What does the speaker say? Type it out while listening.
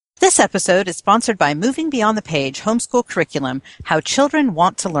This episode is sponsored by Moving Beyond the Page Homeschool Curriculum, How Children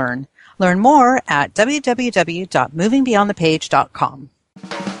Want to Learn. Learn more at www.movingbeyondthepage.com.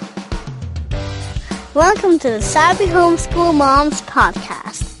 Welcome to the Savvy Homeschool Moms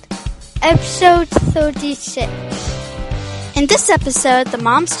Podcast, episode 36. In this episode, the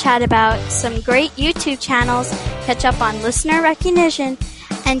moms chat about some great YouTube channels, catch up on listener recognition,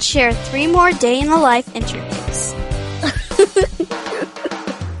 and share 3 more day in the life interviews.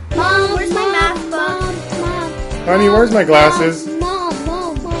 Mom, where's my math book? Mom. Honey, where's my glasses?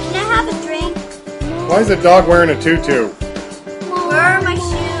 Mom. Can I have a drink? Why is the dog wearing a tutu? Where are my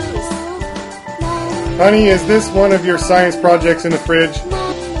shoes? Honey, is this one of your science projects in the fridge?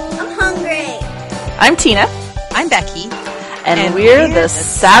 I'm hungry. I'm Tina. I'm Becky. And we're the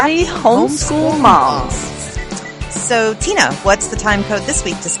Savvy Homeschool Moms. So, Tina, what's the time code this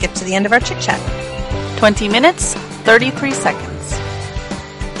week to skip to the end of our Chick Chat? 20 minutes, 33 seconds.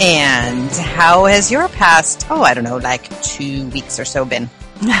 And how has your past, 2 weeks or so been?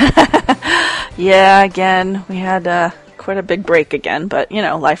 Yeah, again, we had quite a big break again, but,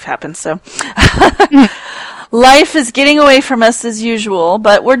 life happens, so. Life is getting away from us as usual,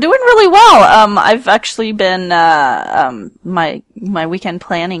 but we're doing really well. I've actually been, my weekend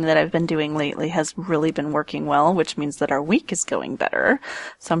planning that I've been doing lately has really been working well, which means that our week is going better.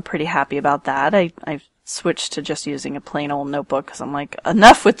 So I'm pretty happy about that. I've switched to just using a plain old notebook because I'm like,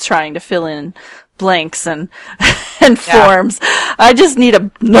 enough with trying to fill in blanks and forms. I just need a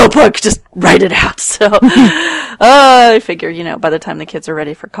notebook, just write it out. So, I figure, by the time the kids are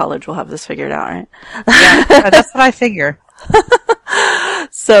ready for college, we'll have this figured out, right? Yeah, that's what I figure.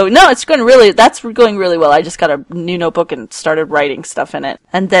 So, no, that's going really well. I just got a new notebook and started writing stuff in it.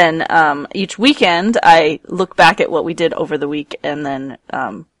 And then, each weekend, I look back at what we did over the week and then,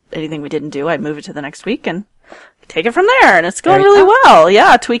 anything we didn't do, I move it to the next week and take it from there. And it's going really well.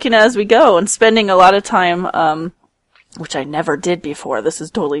 Yeah, tweaking as we go and spending a lot of time, which I never did before. This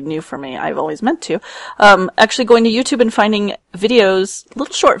is totally new for me. I've always meant to. Actually going to YouTube and finding videos,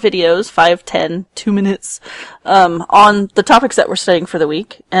 little short videos, 5, 10, 2 minutes, on the topics that we're studying for the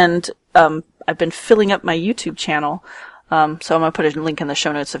week. And, I've been filling up my YouTube channel. So I'm going to put a link in the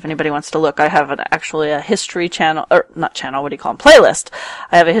show notes if anybody wants to look. I have actually a history channel, or not channel, playlist.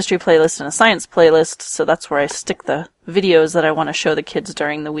 I have a history playlist and a science playlist, so that's where I stick the videos that I want to show the kids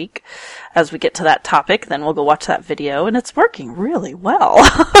during the week. As we get to that topic, then we'll go watch that video, and it's working really well.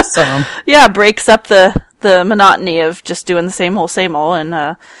 Awesome. Yeah, breaks up the monotony of just doing the same old,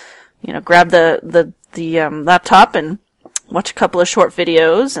 and, grab the laptop and watch a couple of short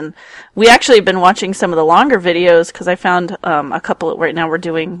videos, and we actually have been watching some of the longer videos because I found a couple. Right now we're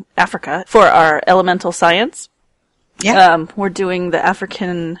doing Africa for our elemental science. Yeah. We're doing the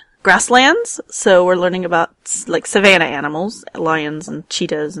African grasslands, so we're learning about like savanna animals, lions and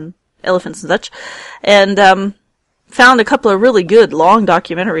cheetahs and elephants and such, and found a couple of really good long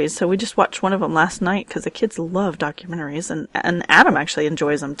documentaries. So we just watched one of them last night because the kids love documentaries, and Adam actually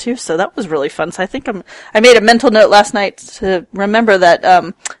enjoys them too. So that was really fun. So I think I made a mental note last night to remember that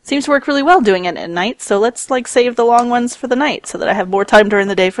it seems to work really well doing it at night. So let's save the long ones for the night so that I have more time during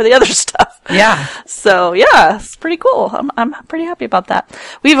the day for the other stuff. Yeah. So yeah, it's pretty cool. I'm pretty happy about that.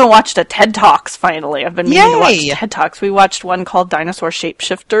 We even watched a TED Talks finally. I've been meaning to watch TED Talks. We watched one called Dinosaur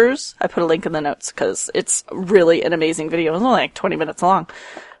Shapeshifters. I put a link in the notes because it's really an amazing video. It was only like 20 minutes long. Cool.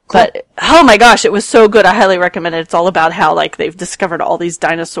 But, oh my gosh, it was so good. I highly recommend it. It's all about how, they've discovered all these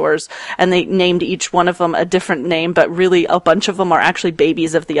dinosaurs, and they named each one of them a different name, but really a bunch of them are actually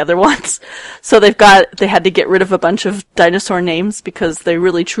babies of the other ones. So they had to get rid of a bunch of dinosaur names because they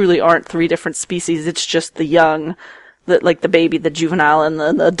really truly aren't 3 different species. It's just the young, the baby, the juvenile, and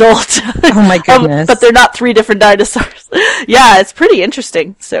the adult. Oh my goodness. But they're not 3 different dinosaurs. Yeah, it's pretty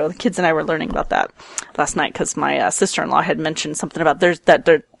interesting. So the kids and I were learning about that last night because my sister-in-law had mentioned something about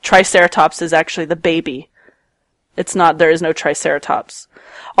the Triceratops is actually the baby. There is no Triceratops.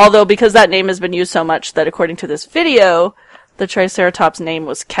 Although because that name has been used so much that according to this video, the Triceratops name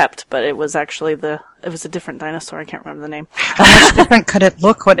was kept, but it was actually it was a different dinosaur. I can't remember the name. How much different could it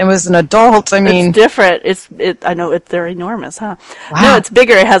look when it was an adult? It's different. I know they're enormous, huh? Wow. No, it's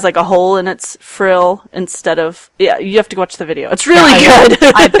bigger. It has a hole in its frill instead of, you have to watch the video. It's really good.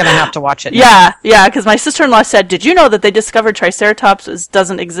 I'm gonna have to watch it. Yeah, because my sister-in-law said, did you know that they discovered Triceratops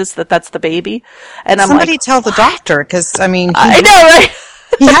doesn't exist, that's the baby? And I'm Somebody tell the doctor, because, I know, right?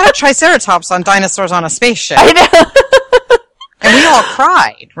 He had a Triceratops on Dinosaurs on a Spaceship. I know. And we all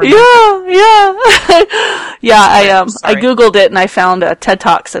cried. Remember? Yeah. I Googled it and I found TED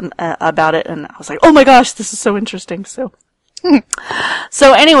Talks about it, and I was like, oh my gosh, this is so interesting. So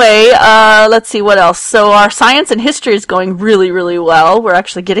So anyway, let's see what else. So our science and history is going really, really well. We're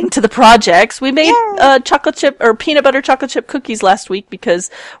actually getting to the projects. We made chocolate chip or peanut butter chocolate chip cookies last week because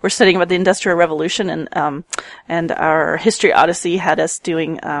we're studying about the Industrial Revolution, and our history odyssey had us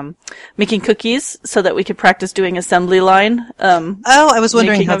doing making cookies so that we could practice doing assembly line. I was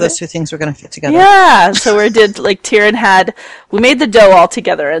wondering how those two things were going to fit together. Yeah, so we did we made the dough all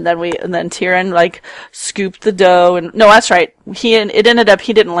together, and then Tyrion like scooped the dough, and no, that's right. He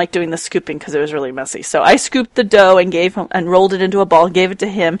didn't like doing the scooping because it was really messy. So I scooped the dough and rolled it into a ball, gave it to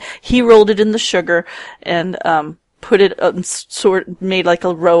him. He rolled it in the sugar and put it made like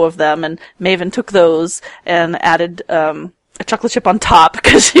a row of them, and Maven took those and added a chocolate chip on top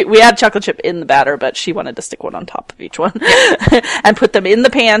because we had chocolate chip in the batter, but she wanted to stick one on top of each one and put them in the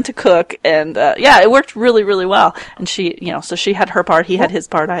pan to cook. And it worked really, really well. And she, so she had her part, he had his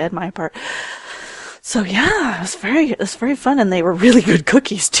part, I had my part. So yeah, it was very fun, and they were really good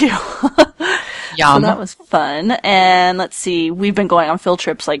cookies too. Yum. So that was fun. And let's see, we've been going on field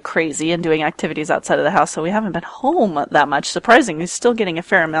trips like crazy and doing activities outside of the house, so we haven't been home that much. Surprisingly, still getting a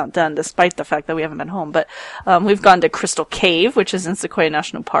fair amount done despite the fact that we haven't been home. But we've gone to Crystal Cave, which is in Sequoia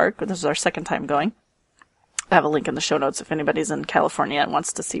National Park. This is our second time going. I have a link in the show notes if anybody's in California and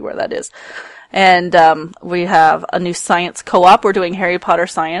wants to see where that is. And we have a new science co-op. We're doing Harry Potter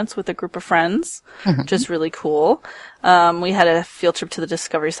science with a group of friends, which is really cool. We had a field trip to the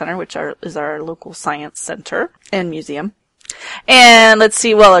Discovery Center, which is our local science center and museum. And let's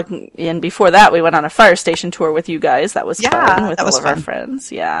see, and before that, we went on a fire station tour with you guys. That was fun with all of our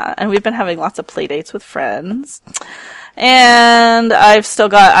friends. Yeah, and we've been having lots of play dates with friends. And I'm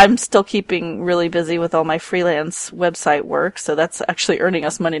still keeping really busy with all my freelance website work, so that's actually earning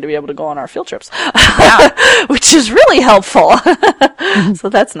us money to be able to go on our field trips, which is really helpful. So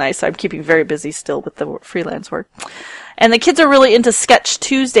that's nice. I'm keeping very busy still with the freelance work. And the kids are really into Sketch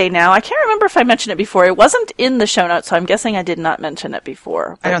Tuesday now. I can't remember if I mentioned it before. It wasn't in the show notes, so I'm guessing I did not mention it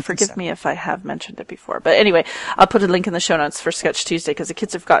before. But I don't forgive think so. me if I have mentioned it before. But anyway, I'll put a link in the show notes for Sketch Tuesday because the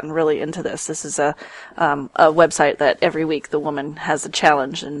kids have gotten really into this. This is a website that every week the woman has a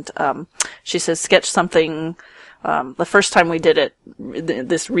challenge, and she says sketch something. The first time we did it,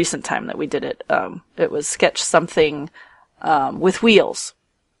 this recent time that we did it, it was sketch something with wheels.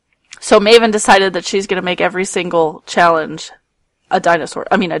 So Maven decided that she's going to make every single challenge a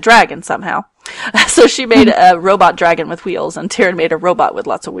dragon somehow. So she made a robot dragon with wheels, and Tyrion made a robot with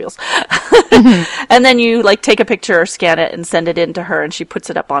lots of wheels. And then you take a picture or scan it and send it in to her, and she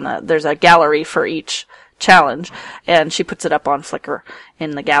puts it up there's a gallery for each challenge, and she puts it up on Flickr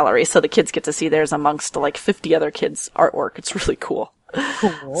in the gallery, so the kids get to see theirs amongst 50 other kids' artwork. It's really cool.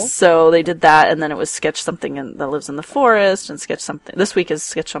 Cool. So they did that, and then it was sketch something that lives in the forest, and sketch something. This week is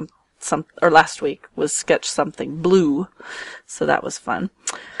sketch last week was sketch something blue, so that was fun.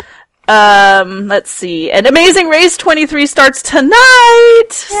 Let's see. And Amazing Race 23 starts tonight.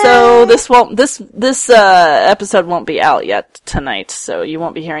 Yay! So this episode won't be out yet tonight, so you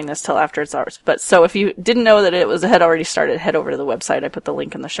won't be hearing this till after it's ours. But so if you didn't know that it had already started, head over to the website. I put the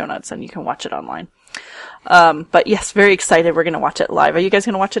link in the show notes, and you can watch it online. But yes, very excited. We're going to watch it live. Are you guys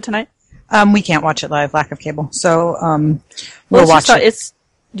going to watch it tonight? We can't watch it live, lack of cable. So, we'll watch it.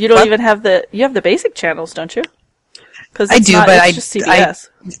 You don't even have you have the basic channels, don't you? I do, but it's just CBS.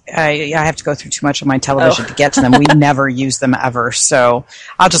 I have to go through too much of my television to get to them. We never use them ever, so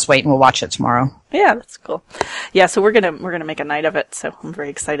I'll just wait and we'll watch it tomorrow. Yeah, that's cool. Yeah, so we're gonna make a night of it. So I'm very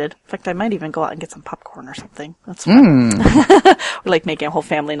excited. In fact, I might even go out and get some popcorn or something. That's fun. We're making a whole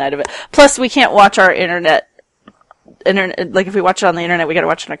family night of it. Plus, we can't watch our internet. If we watch it on the internet, we got to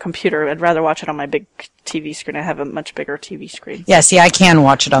watch it on a computer. I'd rather watch it on my big TV screen. I have a much bigger TV screen. Yeah, see, I can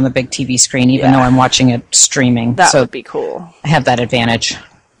watch it on the big TV screen, even though I'm watching it streaming. That would be cool. I have that advantage.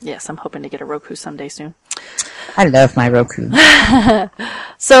 Yes, I'm hoping to get a Roku someday soon. I love my Roku.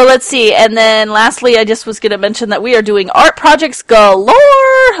 So let's see. And then lastly, I just was going to mention that we are doing art projects galore.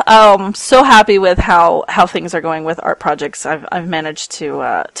 So happy with how things are going with art projects. I've managed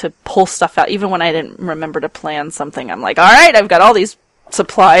to pull stuff out. Even when I didn't remember to plan something, I'm like, all right, I've got all these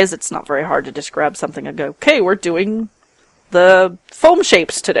supplies. It's not very hard to just grab something and go, okay, we're doing the foam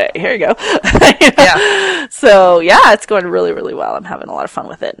shapes today. Here you go. Yeah. So yeah, it's going really, really well. I'm having a lot of fun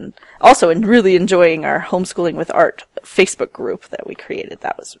with it, and also really enjoying our Homeschooling with Art Facebook group that we created.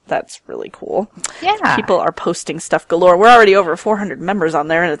 That's really cool. Yeah. People are posting stuff galore. We're already over 400 members on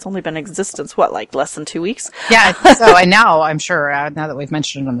there, and it's only been in existence less than 2 weeks. Yeah. So and now I'm sure now that we've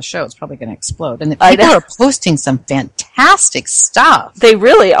mentioned it on the show, it's probably going to explode. And people are posting some fantastic fantastic stuff. They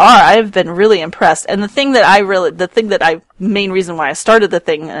really are. I've been really impressed. And the main reason why I started the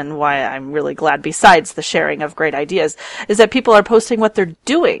thing and why I'm really glad, besides the sharing of great ideas, is that people are posting what they're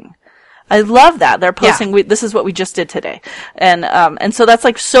doing. I love that. They're posting, this is what we just did today. And so that's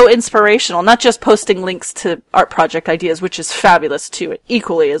like so inspirational, not just posting links to art project ideas, which is fabulous too. It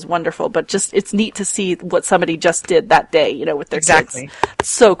equally is wonderful, but just, it's neat to see what somebody just did that day, with their kids. It's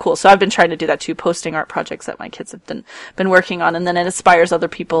so cool. So I've been trying to do that too, posting art projects that my kids have been working on, and then it inspires other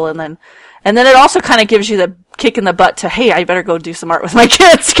people, and then it also kind of gives you the kick in the butt to, hey, I better go do some art with my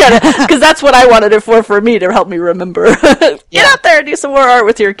kids, because that's what I wanted it for me, to help me remember. Get out there and do some more art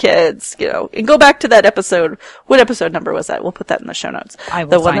with your kids, and go back to that episode. What episode number was that? We'll put that in the show notes.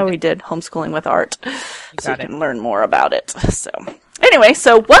 The one that we did, Homeschooling with Art, so you can learn more about it. So anyway,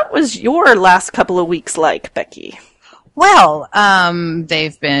 so what was your last couple of weeks like, Becky? Well,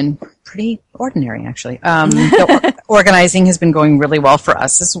 they've been pretty ordinary, actually. The organizing has been going really well for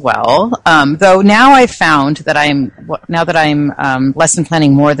us as well. Though now I've found that I'm lesson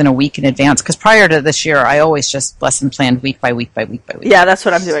planning more than a week in advance, because prior to this year, I always just lesson planned week by week by week by week. Yeah, that's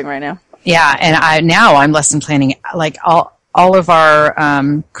what I'm doing right now. Yeah, and I'm lesson planning, like all of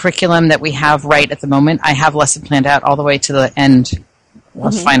our curriculum that we have right at the moment. I have lesson planned out all the way to the end.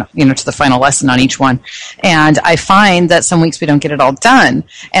 Final, to the final lesson on each one. And I find that some weeks we don't get it all done.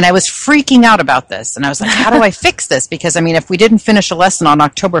 And I was freaking out about this. And I was like, how do I fix this? Because, if we didn't finish a lesson on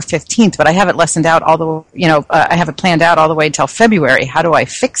October 15th, but I have it lessoned out I have it planned out all the way until February, how do I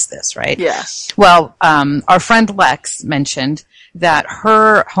fix this, right? Yeah. Well, our friend Lex mentioned that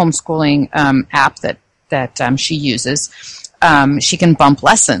her homeschooling app that she uses, she can bump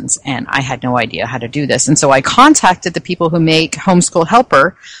lessons, and I had no idea how to do this. And so I contacted the people who make Homeschool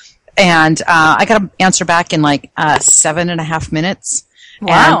Helper, and I got an answer back in 7.5 minutes.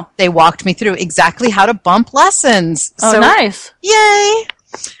 Wow. And they walked me through exactly how to bump lessons. Oh, so, nice. Yay!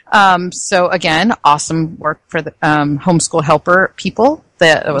 So again, awesome work for the Homeschool Helper people.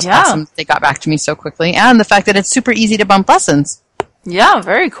 That was awesome. They got back to me so quickly. And the fact that it's super easy to bump lessons. Yeah,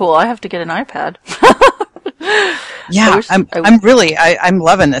 very cool. I have to get an iPad. Yeah, I'm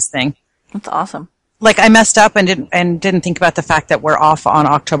loving this thing. That's awesome. I messed up and didn't think about the fact that we're off on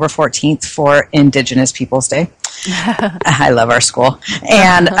October 14th for Indigenous Peoples Day. I love our school.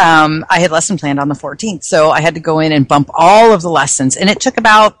 And I had lesson planned on the 14th, so I had to go in and bump all of the lessons. And it took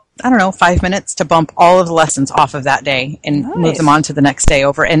about, 5 minutes to bump all of the lessons off of that day and move them on to the next day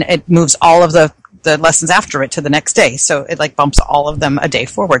over. And it moves all of the lessons after it to the next day. So it bumps all of them a day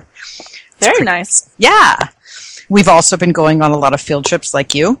forward. Very nice. Yeah. We've also been going on a lot of field trips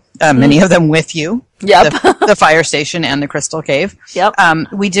like you, many of them with you. Yep. The fire station and the Crystal Cave. Yep.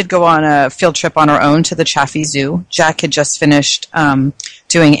 We did go on a field trip on our own to the Chaffee Zoo. Jack had just finished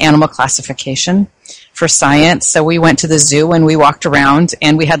doing animal classification for science. So we went to the zoo and we walked around,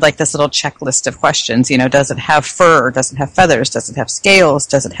 and we had this little checklist of questions. Does it have fur? Does it have feathers? Does it have scales?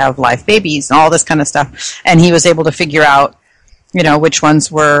 Does it have live babies? And all this kind of stuff. And he was able to figure out which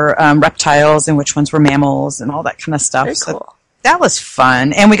ones were reptiles and which ones were mammals and all that kind of stuff. Very cool. So that was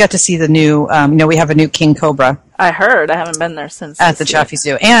fun. And we got to see the new, we have a new king cobra. I heard. I haven't been there since. At the Chaffee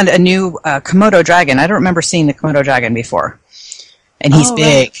Zoo. And a new Komodo dragon. I don't remember seeing the Komodo dragon before. And he's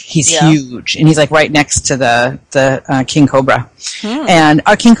big. Right. He's huge. And he's right next to the king cobra. And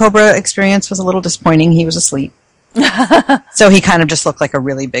our king cobra experience was a little disappointing. He was asleep. So he kind of just looked like a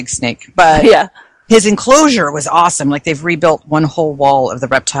really big snake. But yeah. His enclosure was awesome. They've rebuilt one whole wall of the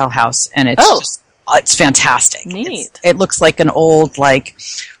reptile house, and it's it's fantastic. Neat. It looks like an old,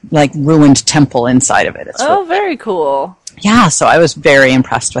 ruined temple inside of it. It's very cool. Yeah, so I was very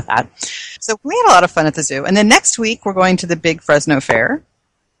impressed with that. So we had a lot of fun at the zoo. And then next week, we're going to the big Fresno Fair.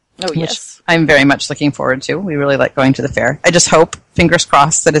 Oh, yes. Which I'm very much looking forward to. We really like going to the fair. I just hope, fingers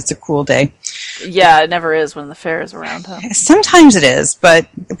crossed, that it's a cool day. Yeah, it never is when the fair is around, huh? Sometimes it is, but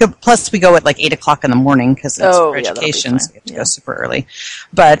plus we go at 8 o'clock in the morning because it's for education, so we have to go super early.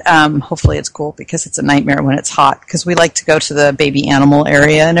 But hopefully it's cool because it's a nightmare when it's hot, because we like to go to the baby animal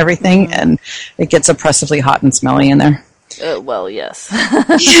area and everything, and it gets oppressively hot and smelly in there. Well, yes.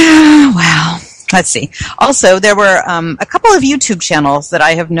 Yeah, well... Let's see. Also, there were a couple of YouTube channels that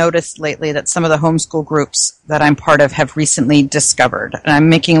I have noticed lately that some of the homeschool groups that I'm part of have recently discovered. And I'm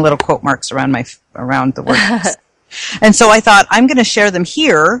making little quote marks around the words. And so I thought I'm going to share them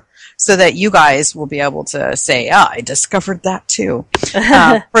here so that you guys will be able to say, I discovered that too.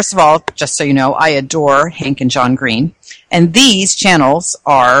 First of all, just so you know, I adore Hank and John Green. And these channels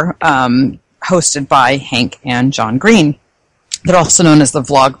are hosted by Hank and John Green. They're also known as the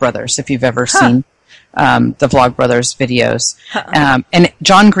Vlog Brothers, if you've ever seen the Vlogbrothers videos. And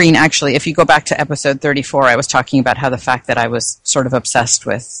John Green, actually, if you go back to episode 34, I was talking about how the fact that I was sort of obsessed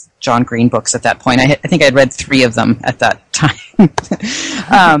with John Green books at that point. I think I'd read 3 of them at that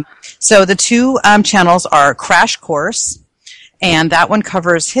time. So the 2 channels are Crash Course, and that one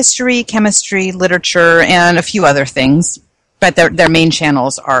covers history, chemistry, literature, and a few other things. But their main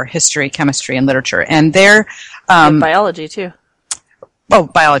channels are history, chemistry, and literature. And they're... biology, too. Oh,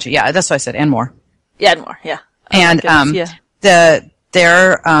 biology, yeah, that's what I said, and more. Yeah, and more, yeah. And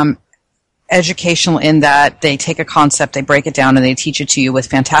they're educational in that they take a concept, they break it down, and they teach it to you with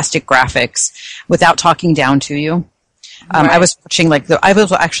fantastic graphics without talking down to you. Right. I was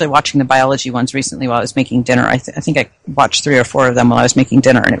actually watching the biology ones recently while I was making dinner. I think I watched 3 or 4 of them while I was making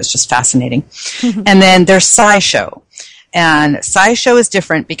dinner, and it was just fascinating. And then there's SciShow. And SciShow is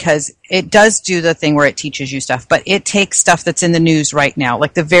different because it does do the thing where it teaches you stuff, but it takes stuff that's in the news right now.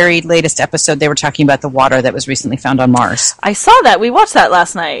 Like the very latest episode, they were talking about the water that was recently found on Mars. I saw that. We watched that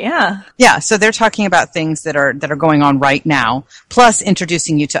last night, yeah. Yeah, so they're talking about things that are going on right now, plus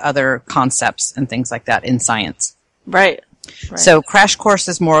introducing you to other concepts and things like that in science. Right. So Crash Course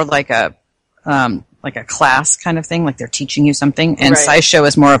is more like a class kind of thing, like they're teaching you something, and SciShow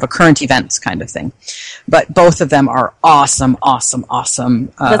is more of a current events kind of thing. But both of them are awesome.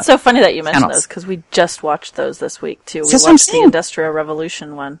 That's so funny that you mentioned those, because we just watched those this week, too. We watched the Industrial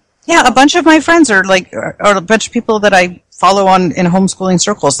Revolution one. Yeah, a bunch of my friends are or a bunch of people that I follow in homeschooling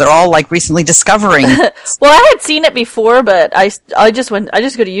circles. They're all recently discovering. Well, I had seen it before, but I just go to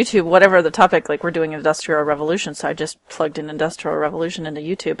YouTube, whatever the topic, we're doing Industrial Revolution, so I just plugged in Industrial Revolution into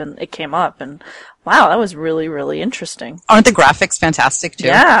YouTube and it came up, and wow, that was really, really interesting. Aren't the graphics fantastic too?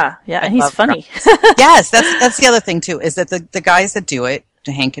 Yeah, and he's funny. Yes, that's the other thing too, is that the guys that do it,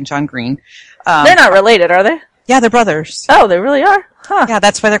 Hank and John Green, they're not related, are they? Yeah, they're brothers. Oh, they really are? Huh. Yeah,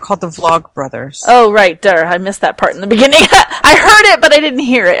 that's why they're called the Vlogbrothers. Oh, right, I missed that part in the beginning. I heard it, but I didn't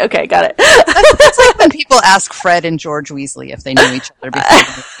hear it. Okay, got it. That's like when people ask Fred and George Weasley if they knew each other before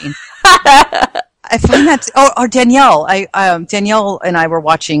the movie. I find that... or Danielle. Danielle and I were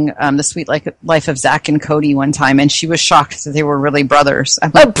watching The Sweet Life of Zach and Cody one time, and she was shocked that they were really brothers.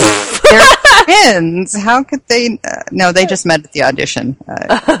 I'm like, they're twins. How could they... No, they just met at the audition.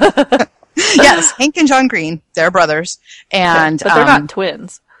 Yes, Hank and John Green, they're brothers. And, but they're not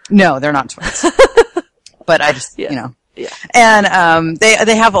twins. No, they're not twins. But I just, Yeah. And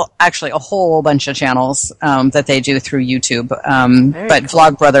they have actually a whole bunch of channels that they do through YouTube. But cool.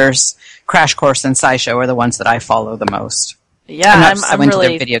 Vlogbrothers, Crash Course, and SciShow are the ones that I follow the most. Yeah, I'm into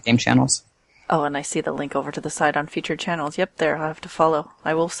their video game channels. Oh, and I see the link over to the side on featured channels. Yep, there. I'll have to follow.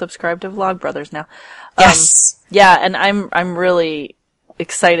 I will subscribe to Vlogbrothers now. Yes. Yeah, and I'm really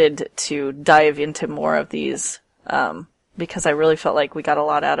excited to dive into more of these, because I really felt like we got a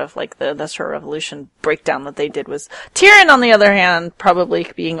lot out of the Industrial Revolution breakdown that they did. Was Tyrion, on the other hand, probably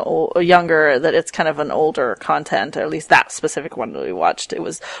being younger, that it's kind of an older content, or at least that specific one that we watched. It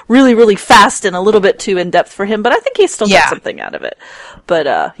was really, really fast and a little bit too in-depth for him, but I think he still got something out of it. But,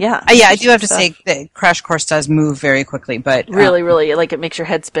 yeah. I do have to say that Crash Course does move very quickly, but... Really, really, it makes your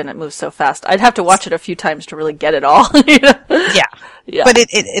head spin. It moves so fast. I'd have to watch it a few times to really get it all. Yeah. But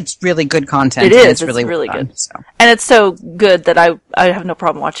it's really good content. It is. It's really good. So. And it's so good that I have no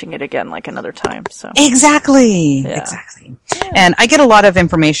problem watching it again another time. So Exactly. Yeah. And I get a lot of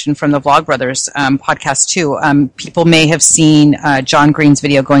information from the Vlogbrothers podcast too. People may have seen John Green's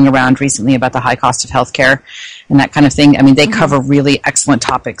video going around recently about the high cost of healthcare and that kind of thing. I mean, they cover really excellent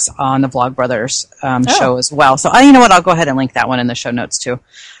topics on the Vlogbrothers show as well. So you know what? I'll go ahead and link that one in the show notes too.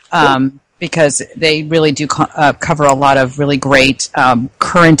 Cool. Because they really do cover a lot of really great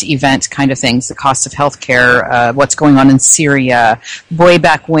current event kind of things, the cost of healthcare, what's going on in Syria. Way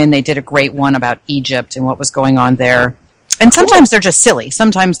back when, they did a great one about Egypt and what was going on there. And sometimes they're just silly.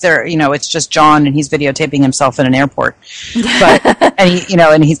 Sometimes they're, it's just John and he's videotaping himself in an airport. But,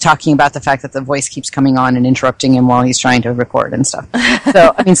 and he's talking about the fact that the voice keeps coming on and interrupting him while he's trying to record and stuff.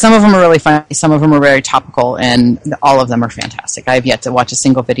 So, some of them are really funny. Some of them are very topical, and all of them are fantastic. I have yet to watch a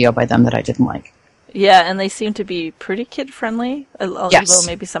single video by them that I didn't like. Yeah, and they seem to be pretty kid-friendly. Yes. Although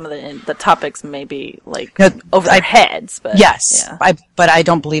maybe some of the topics may be, over their heads. But, yes. Yeah. But I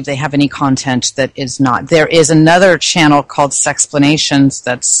don't believe they have any content that is not. There is another channel called Sexplanations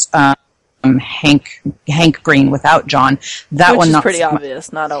that's Hank Green without John. That Which one is not pretty so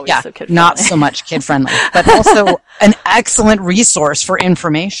obvious, not always so kid-friendly. Not so much kid-friendly, but also an excellent resource for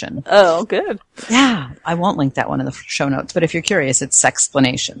information. Oh, good. Yeah, I won't link that one in the show notes, but if you're curious, it's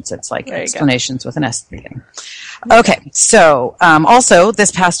Sexplanations. It's explanations with an S at the beginning. Okay, so also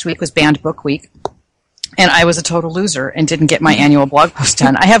this past week was Banned Book Week. And I was a total loser and didn't get my annual blog post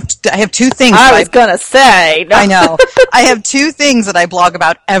done. I have two things. I was going to say. No. I know. I have two things that I blog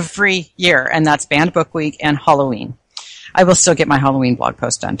about every year, and that's Banned Book Week and Halloween. I will still get my Halloween blog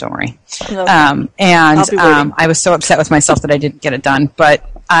post done, don't worry. Okay. I was so upset with myself that I didn't get it done. But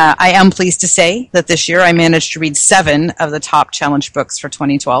I am pleased to say that this year I managed to read 7 of the top challenge books for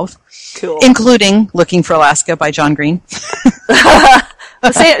 2012. Cool. Including Looking for Alaska by John Green.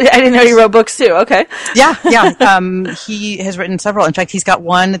 I didn't know you wrote books too. Okay. Yeah. He has written several. In fact, he's got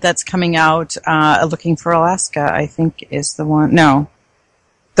one that's coming out, Looking for Alaska, I think is the one. No.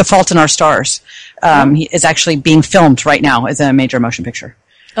 The Fault in Our Stars. He is actually being filmed right now as a major motion picture.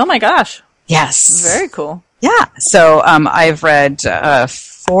 Oh my gosh. Yes. Very cool. Yeah. So I've read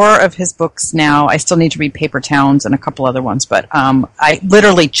 4 of his books now. I still need to read Paper Towns and a couple other ones, but I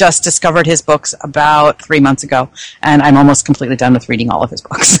literally just discovered his books about 3 months ago, and I'm almost completely done with reading all of his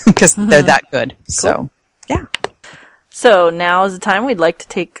books because they're that good. Cool. So, yeah. So now is the time we'd like to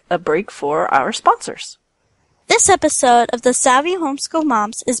take a break for our sponsors. This episode of the Savvy Homeschool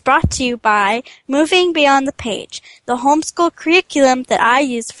Moms is brought to you by Moving Beyond the Page, the homeschool curriculum that I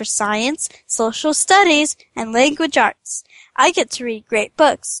use for science, social studies, and language arts. I get to read great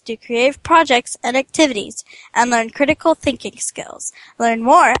books, do creative projects and activities, and learn critical thinking skills. Learn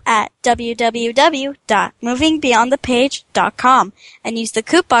more at www.movingbeyondthepage.com and use the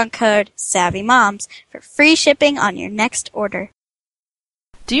coupon code SAVVYMOMS for free shipping on your next order.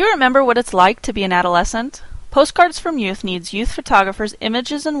 Do you remember what it's like to be an adolescent? Postcards from Youth needs youth photographers'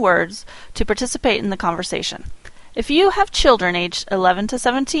 images and words to participate in the conversation. If you have children aged 11 to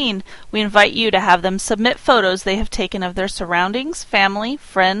 17, we invite you to have them submit photos they have taken of their surroundings, family,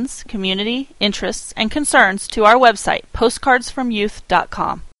 friends, community, interests, and concerns to our website,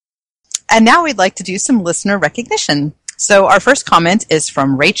 postcardsfromyouth.com. And now we'd like to do some listener recognition. So our first comment is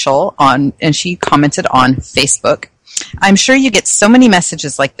from Rachel, and she commented on Facebook. I'm sure you get so many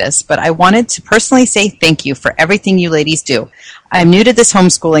messages like this, but I wanted to personally say thank you for everything you ladies do. I'm new to this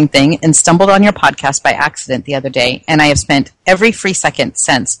homeschooling thing and stumbled on your podcast by accident the other day, and I have spent every free second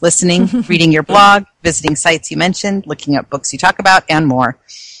since listening, reading your blog, visiting sites you mentioned, looking up books you talk about, and more.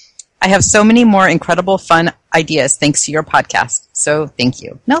 I have so many more incredible, fun ideas thanks to your podcast. So thank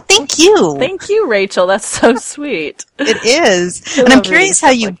you. No, thank you. Thank you, Rachel. That's so sweet. It is. And I'm curious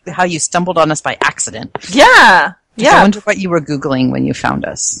how you stumbled on us by accident. Yeah. Yeah. I wonder what you were Googling when you found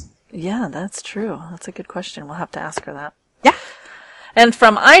us. Yeah, that's true. That's a good question. We'll have to ask her that. Yeah. And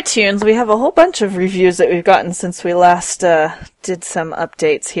from iTunes, we have a whole bunch of reviews that we've gotten since we last did some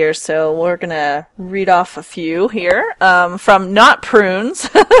updates here. So we're going to read off a few here. From Not Prunes,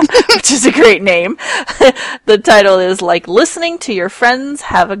 which is a great name. The title is Like Listening to Your Friends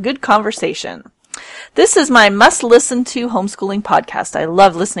Have a Good Conversation. This is my must-listen-to homeschooling podcast. I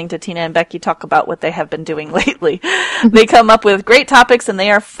love listening to Tina and Becky talk about what they have been doing lately. They come up with great topics, and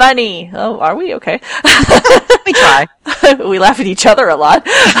they are funny. Oh, are we? Okay. We try. We laugh at each other a lot.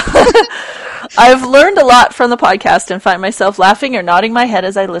 I've learned a lot from the podcast and find myself laughing or nodding my head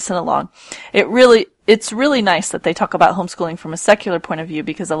as I listen along. It's really nice that they talk about homeschooling from a secular point of view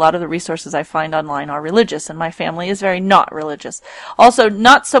because a lot of the resources I find online are religious, and my family is very not religious. Also,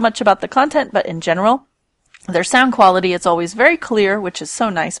 not so much about the content, but in general. Their sound quality, it's always very clear, which is so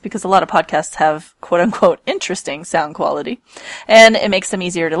nice because a lot of podcasts have quote-unquote interesting sound quality, and it makes them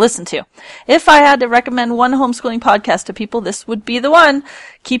easier to listen to. If I had to recommend one homeschooling podcast to people, this would be the one.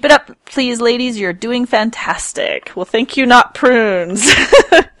 Keep it up, please, ladies. You're doing fantastic. Well, thank you, Not Prunes.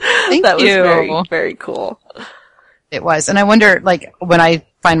 Thank that you. was very, very cool. It was. And I wonder, like, when I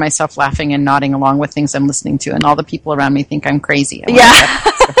find myself laughing and nodding along with things I'm listening to, and all the people around me think I'm crazy.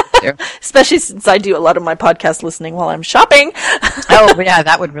 Especially since I do a lot of my podcast listening while I'm shopping. Oh, yeah,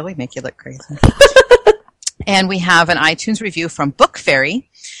 that would really make you look crazy. And we have an iTunes review from Book Fairy,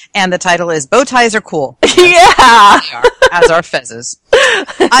 and the title is Bow Ties Are Cool. Yeah! They are, as are fezzes.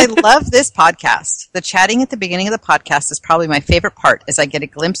 I love this podcast. The chatting at the beginning of the podcast is probably my favorite part, as I get a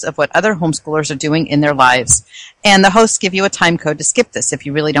glimpse of what other homeschoolers are doing in their lives. And the hosts give you a time code to skip this if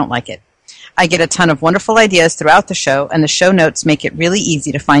you really don't like it. I get a ton of wonderful ideas throughout the show, and the show notes make it really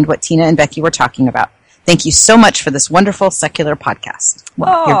easy to find what Tina and Becky were talking about. Thank you so much for this wonderful secular podcast.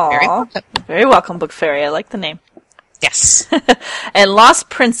 Well, you're very welcome. Very welcome, Book Fairy. I like the name. Yes. And Lost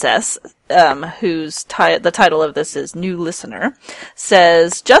Princess, whose the title of this is New Listener,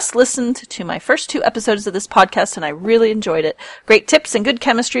 says, just listened to my first 2 episodes of this podcast and I really enjoyed it. Great tips and good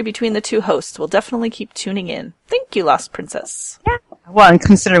chemistry between the 2 hosts. We'll definitely keep tuning in. Thank you, Lost Princess. Yeah. Well, and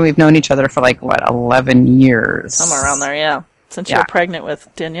considering we've known each other for 11 years. Somewhere around there, yeah. Since you were pregnant with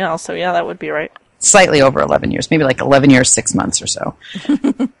Danielle, so yeah, that would be right. Slightly over 11 years, maybe 11 years, 6 months or so.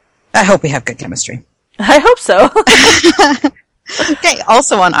 I hope we have good chemistry. I hope so. Okay,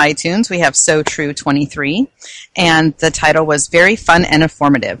 also on iTunes, we have So True 23, and the title was Very Fun and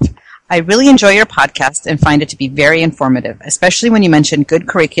Informative. I really enjoy your podcast and find it to be very informative, especially when you mention good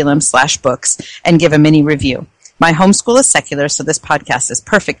curriculum/books and give a mini review. My homeschool is secular, so this podcast is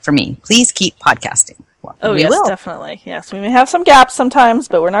perfect for me. Please keep podcasting. Well, Oh, we yes, will. definitely. Yes, we may have some gaps sometimes,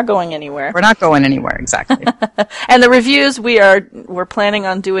 but we're not going anywhere. We're not going anywhere, exactly. And the reviews, we're planning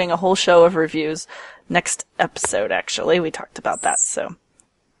on doing a whole show of reviews next episode, actually. We talked about that, so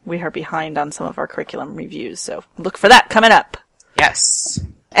we are behind on some of our curriculum reviews, so look for that coming up. Yes.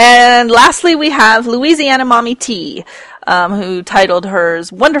 And lastly, we have Louisiana Mommy T, who titled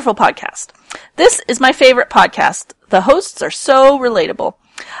hers Wonderful Podcast. This is my favorite podcast. The hosts are so relatable.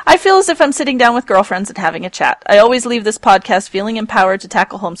 I feel as if I'm sitting down with girlfriends and having a chat. I always leave this podcast feeling empowered to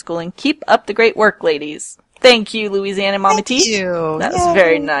tackle homeschooling. Keep up the great work, ladies. Thank you, Louisiana Mommy T. Thank you. That was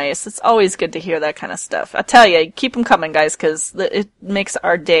very nice. It's always good to hear that kind of stuff. I tell you, keep them coming, guys, because it makes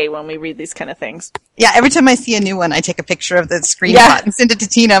our day when we read these kind of things. Yeah, every time I see a new one, I take a picture of the screenshot Yeah. and send it to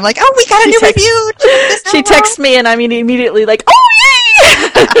Tina. I'm like, oh, we got a new review. Check this She out. texts me, and I'm immediately like, oh,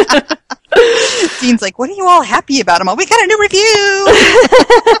 yay! Dean's like, what are you all happy about? I'm all, we got a new review.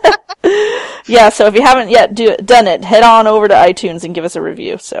 Yeah, so if you haven't yet done it, head on over to iTunes and give us a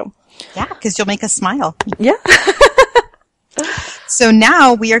review. So, Yeah, because you'll make us smile. yeah. So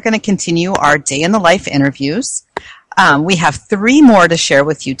now we are going to continue our day in the life interviews. We have 3 more to share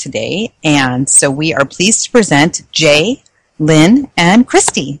with you today, and so we are pleased to present Jay, Lynn, and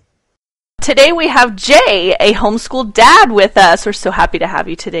Christy. Today we have Jay, a homeschool dad, with us. We're so happy to have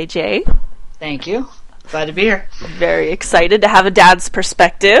you today, Jay. Thank you. Glad to be here. Very excited to have a dad's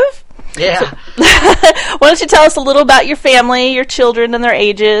perspective. Yeah. Why don't you tell us a little about your family, your children, and their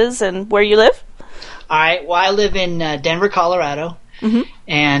ages, and where you live? All right. Well, I live in Denver, Colorado,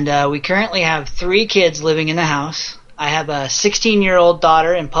 and we currently have 3 kids living in the house. I have a 16-year-old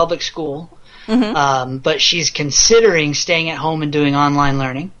daughter in public school, but she's considering staying at home and doing online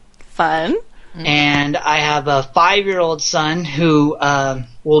learning. Fun. And I have a 5-year-old son who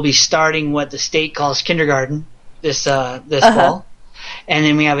will be starting what the state calls kindergarten this fall. And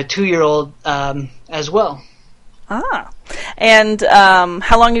then we have a 2-year-old as well. Ah. And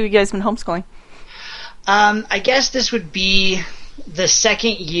how long have you guys been homeschooling? I guess this would be the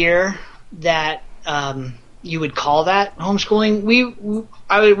second year that you would call that homeschooling. We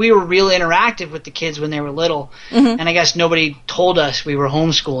were real interactive with the kids when they were little, and I guess nobody told us we were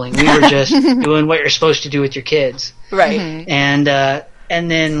homeschooling. We were just doing what you're supposed to do with your kids. Right. And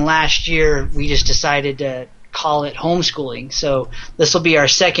then last year we just decided to call it homeschooling. So this will be our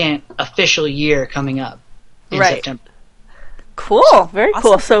second official year coming up in September. Cool. Very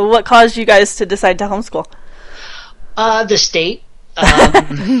cool. So what caused you guys to decide to homeschool? The state.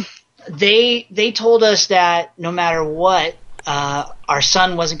 They told us that no matter what, our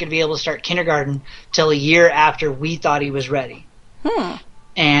son wasn't going to be able to start kindergarten till a year after we thought he was ready.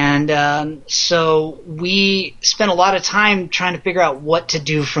 And so we spent a lot of time trying to figure out what to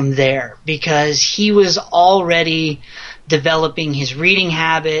do from there, because he was already developing his reading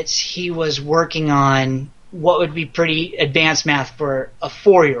habits. He was working on what would be pretty advanced math for a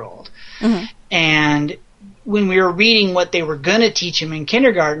 4-year-old. And when we were reading what they were going to teach him in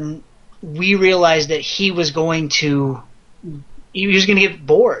kindergarten, we realized that he was going to get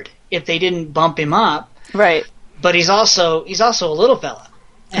bored if they didn't bump him up. Right. But he's also a little fella.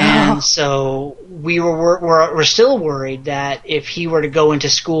 And so we're still worried that if he were to go into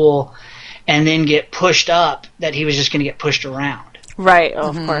school and then get pushed up, that he was just going to get pushed around. Right. Oh,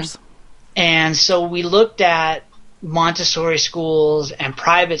 of course. And so we looked at Montessori schools and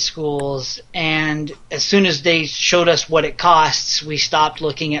private schools, and as soon as they showed us what it costs, we stopped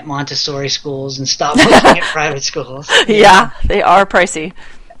looking at Montessori schools and stopped looking at private schools. Yeah, they are pricey.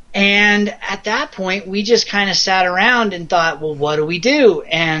 And at that point, we just kind of sat around and thought, well, what do we do?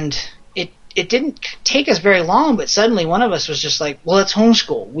 And it didn't take us very long, but suddenly one of us was just like, well, let's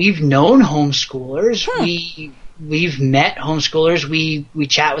homeschool. We've known homeschoolers. We've met homeschoolers. We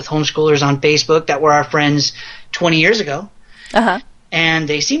chat with homeschoolers on Facebook that were our friends 20 years ago. And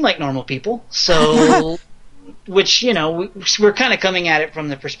they seem like normal people. So, which, we're kind of coming at it from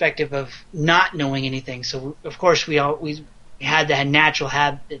the perspective of not knowing anything. So, of course, we had that natural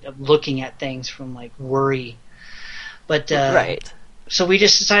habit of looking at things from, like, worry. But, right. So we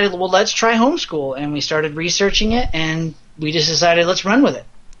just decided, well, let's try homeschool. And we started researching it, and we just decided, let's run with it.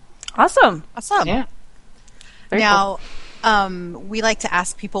 Awesome. Yeah. Very Now, we like to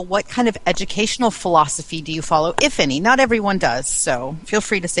ask people, what kind of educational philosophy do you follow, if any? Not everyone does, so feel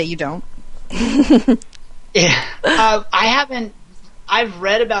free to say you don't. Yeah. I haven't I've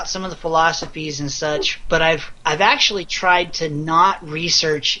read about some of the philosophies and such, but I've actually tried to not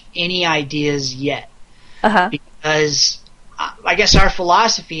research any ideas yet. Because I guess our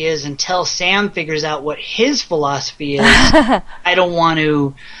philosophy is, until Sam figures out what his philosophy is, I don't want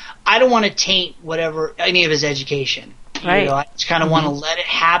to taint any of his education. Right. I just kind of want to let it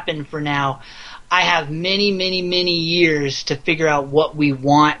happen for now. I have many, many, many years to figure out what we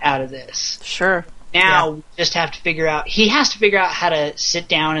want out of this. Sure. Now we just have to figure out. He has to figure out how to sit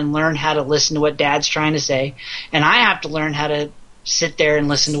down and learn how to listen to what Dad's trying to say, and I have to learn how to sit there and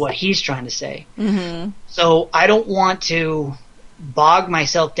listen to what he's trying to say. Mm-hmm. So I don't want to bog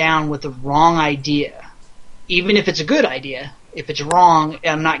myself down with the wrong idea, even if it's a good idea. If it's wrong,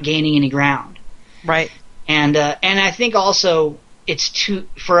 I'm not gaining any ground. Right. And I think also it's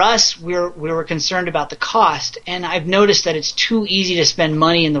for us. We were concerned about the cost, and I've noticed that it's too easy to spend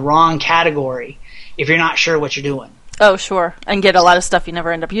money in the wrong category if you're not sure what you're doing. Oh, sure. And get a lot of stuff you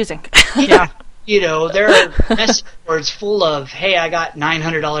never end up using. Yeah. There are message boards full of, hey, I got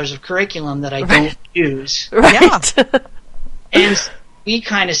 $900 of curriculum that I don't use. Right. Yeah. And we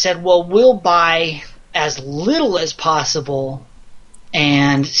kind of said, well, we'll buy as little as possible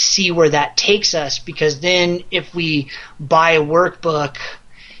and see where that takes us, because then if we buy a workbook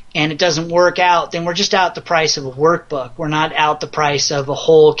and it doesn't work out, then we're just out the price of a workbook. We're not out the price of a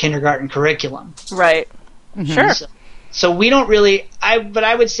whole kindergarten curriculum. Right. Mm-hmm. Sure. So we don't really. But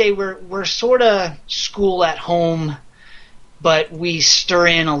I would say we're sort of school at home, but we stir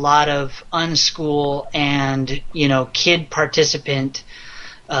in a lot of unschool and kid participant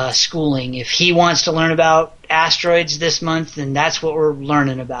schooling. If he wants to learn about asteroids this month, then that's what we're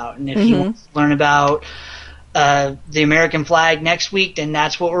learning about. And if he wants to learn about the American flag next week, then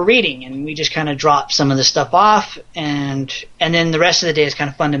that's what we're reading. And we just kind of drop some of the stuff off, and then the rest of the day is kind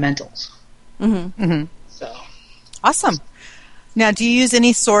of fundamentals. Mm-hmm. Mm-hmm. So awesome. Now, do you use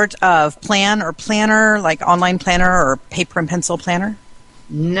any sort of plan or planner, like online planner or paper and pencil planner?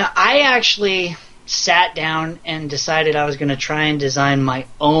 No, I actually sat down and decided I was going to try and design my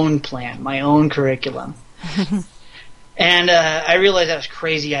own plan, my own curriculum. And I realized that was a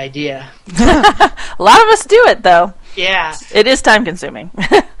crazy idea. A lot of us do it, though. Yeah. It is time consuming.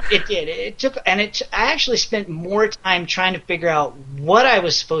 It did. It took, and I actually spent more time trying to figure out what I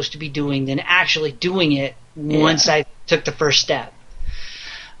was supposed to be doing than actually doing it once I took the first step.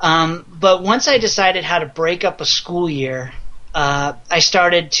 But once I decided how to break up a school year, I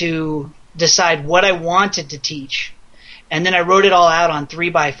started to decide what I wanted to teach. And then I wrote it all out on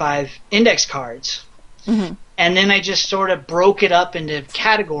 3x5 index cards. Mm-hmm. And then I just sort of broke it up into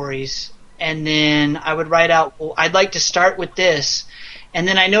categories. And then I would write out, well, I'd like to start with this. And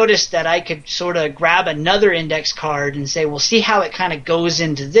then I noticed that I could sort of grab another index card and say, well, see how it kind of goes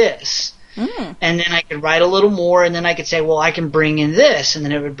into this. Mm. And then I could write a little more, and then I could say, well, I can bring in this, and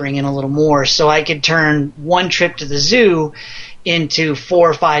then it would bring in a little more. So I could turn one trip to the zoo into 4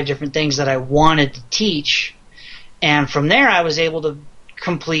 or 5 different things that I wanted to teach. And from there, I was able to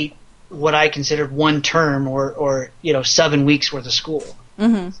complete what I considered one term or 7 weeks worth of school.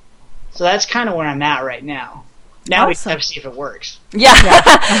 Mm-hmm. So that's kind of where I'm at right now. Now we have to see if it works. Yeah.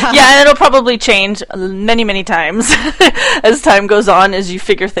 Yeah, and it'll probably change many, many times as time goes on, as you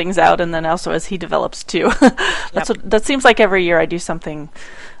figure things out, and then also as he develops too. That seems like every year I do something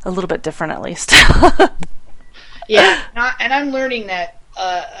a little bit different at least. Yeah, and I'm learning that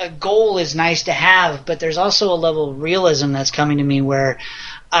a goal is nice to have, but there's also a level of realism that's coming to me where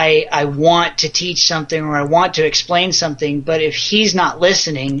I want to teach something or I want to explain something, but if he's not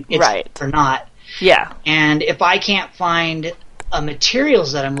listening, it's or not. Yeah. And if I can't find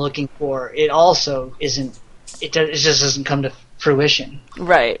materials that I'm looking for, it also isn't. It just doesn't come to fruition.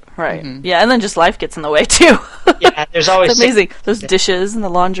 Right. Mm-hmm. Yeah, and then just life gets in the way too. Yeah, there's always it's amazing those dishes and the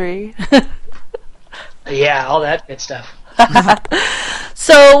laundry. Yeah, all that good stuff.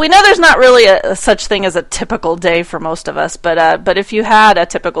 So we know there's not really a such thing as a typical day for most of us, but if you had a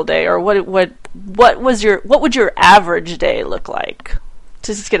typical day, or what would your average day look like?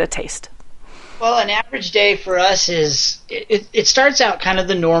 To just get a taste. Well, an average day for us is it starts out kind of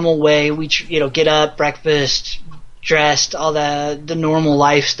the normal way. We get up, breakfast, dressed, all the normal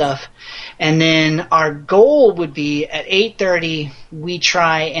life stuff, and then our goal would be at 8:30 we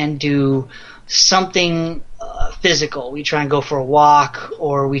try and do something physical. We try and go for a walk,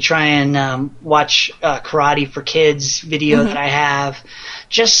 or we try and watch Karate for Kids video that I have.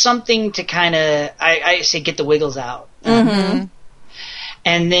 Just something to kind of, I say, get the wiggles out. Mm-hmm.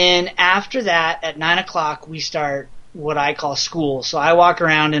 And then after that, at 9 o'clock, we start what I call school. So I walk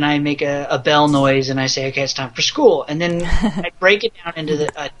around and I make a bell noise and I say, okay, it's time for school. And then I break it down into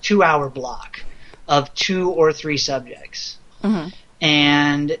a 2-hour block of 2 or 3 subjects. Mm-hmm.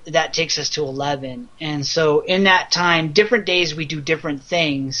 and that takes us to 11. And so in that time, different days we do different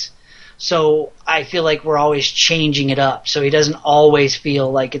things. So I feel like we're always changing it up. So he doesn't always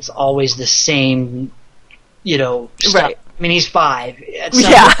feel like it's always the same, stuff. Right. I mean, he's 5. At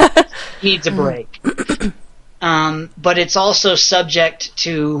some point, he needs a break. But it's also subject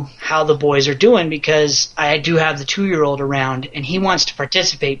to how the boys are doing, because I do have the 2-year-old around, and he wants to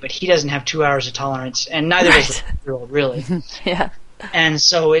participate, but he doesn't have 2 hours of tolerance, and neither does the 2-year-old, really. Yeah. And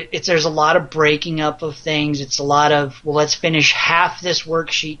so there's a lot of breaking up of things. It's a lot of, well, let's finish half this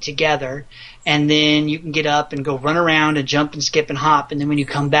worksheet together, and then you can get up and go run around and jump and skip and hop, and then when you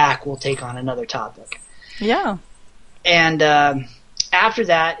come back, we'll take on another topic. Yeah. And after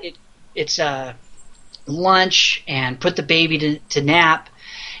that, it's lunch and put the baby to nap.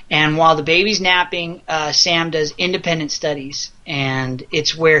 And while the baby's napping, Sam does independent studies, and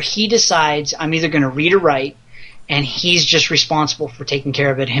it's where he decides I'm either going to read or write, and he's just responsible for taking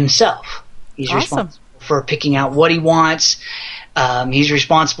care of it himself. He's responsible for picking out what he wants. He's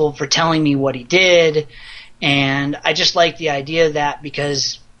responsible for telling me what he did. And I just like the idea of that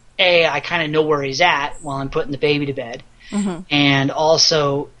because, A, I kind of know where he's at while I'm putting the baby to bed. Mm-hmm. And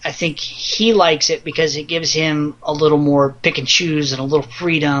also, I think he likes it because it gives him a little more pick and choose and a little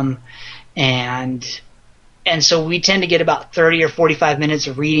freedom. And so we tend to get about 30 or 45 minutes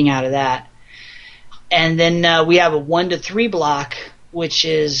of reading out of that. And then we have a 1 to 3 block, which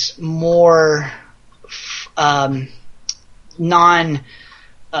is more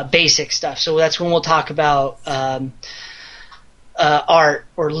non-basic stuff. So that's when we'll talk about art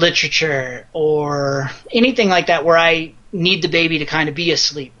or literature or anything like that where I need the baby to kind of be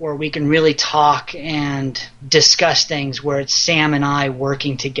asleep, where we can really talk and discuss things where it's Sam and I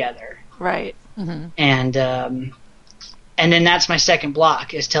working together. Right. Mm-hmm. And then that's my second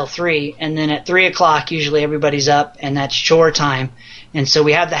block is till 3. And then at 3 o'clock, usually everybody's up, and that's chore time. And so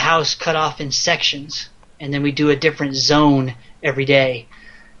we have the house cut off in sections, and then we do a different zone every day,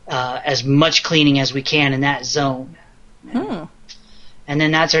 as much cleaning as we can in that zone. Hmm. And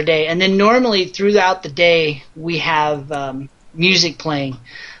then that's our day. And then normally throughout the day, we have music playing,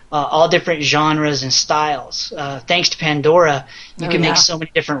 all different genres and styles. Thanks to Pandora, you can make so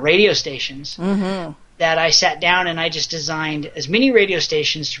many different radio stations. Mm-hmm. That I sat down and I just designed as many radio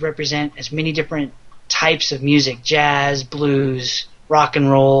stations to represent as many different types of music: jazz, blues, rock and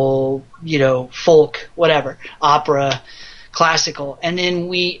roll, folk, whatever, opera, classical. And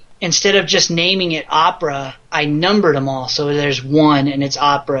then instead of just naming it opera, I numbered them all. So there's 1 and it's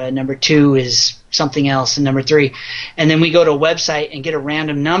opera, and number 2 is something else, and number 3. And then we go to a website and get a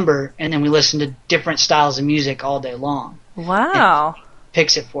random number, and then we listen to different styles of music all day long. Wow. And it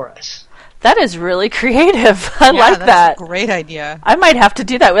picks it for us. That is really creative. I like that. That's a great idea. I might have to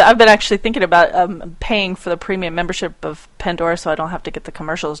do that. I've been actually thinking about paying for the premium membership of Pandora so I don't have to get the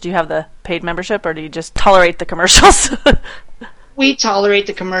commercials. Do you have the paid membership, or do you just tolerate the commercials? We tolerate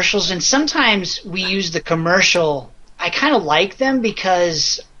the commercials, and sometimes we use the commercial. I kind of like them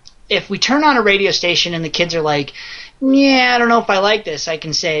because if we turn on a radio station and the kids are like, yeah, I don't know if I like this, I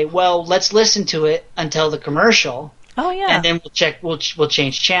can say, well, let's listen to it until the commercial. Oh, yeah. And then we'll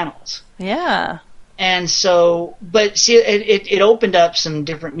change channels. Yeah. And so, but see, it opened up some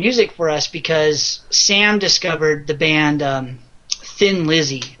different music for us because Sam discovered the band Thin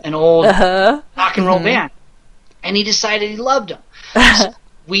Lizzy, an old rock and roll band. And he decided he loved them. So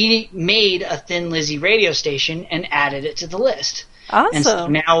we made a Thin Lizzy radio station and added it to the list. Awesome. And so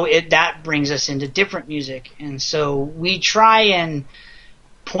now that brings us into different music. And so we try and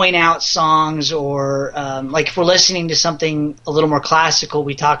point out songs, or like if we're listening to something a little more classical,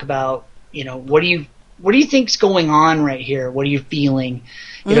 we talk about, what do you think's going on right here? What are you feeling?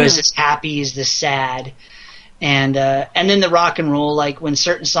 Is this happy? Is this sad? And then the rock and roll, like when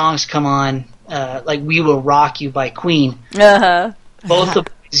certain songs come on, like "We Will Rock You" by Queen. Both the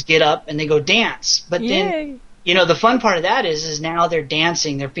boys get up and they go dance. But then, the fun part of that is now they're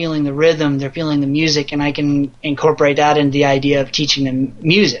dancing, they're feeling the rhythm, they're feeling the music, and I can incorporate that into the idea of teaching them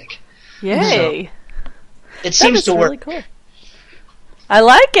music. Yay! So it seems to work. Really cool. I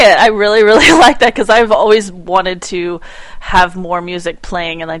like it. I really, really like that because I've always wanted to have more music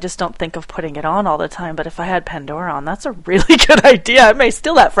playing, and I just don't think of putting it on all the time. But if I had Pandora on, that's a really good idea. I may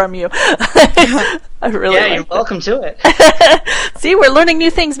steal that from you. I really like you're welcome to it. See, we're learning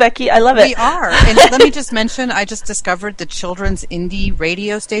new things, Becky. I love it. We are. And let me just mention, I just discovered the children's indie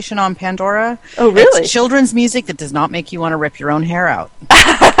radio station on Pandora. Oh, really? It's children's music that does not make you want to rip your own hair out.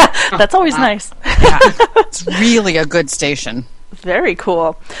 That's always nice. Yeah. It's really a good station. Very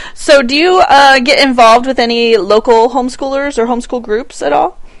cool. So do you get involved with any local homeschoolers or homeschool groups at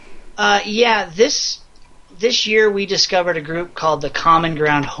all? Yeah, this this year we discovered a group called the Common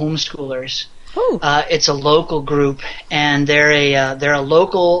Ground Homeschoolers. It's a local group, and they're a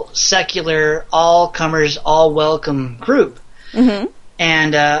local secular all comers all welcome group. Mm-hmm.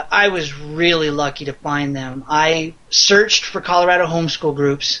 And I was really lucky to find them. I searched for Colorado homeschool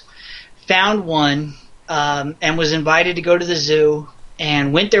groups, found one, and was invited to go to the zoo,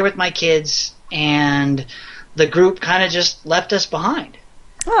 and went there with my kids, and the group kind of just left us behind.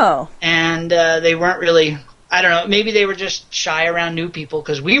 Oh. And they weren't really, I don't know, maybe they were just shy around new people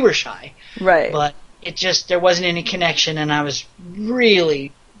because we were shy. Right. But there wasn't any connection, and I was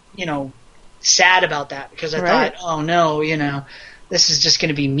really, sad about that because I thought, oh no, this is just going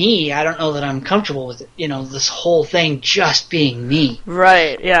to be me. I don't know that I'm comfortable with it, this whole thing just being me.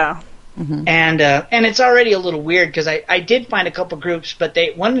 Right, yeah. Mm-hmm. And it's already a little weird because I did find a couple groups, but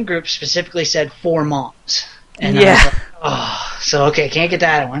one group specifically said for moms. And I was like, so okay, can't get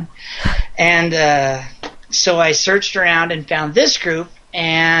that one. And so I searched around and found this group,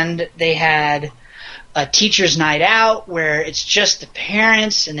 and they had a teacher's night out where it's just the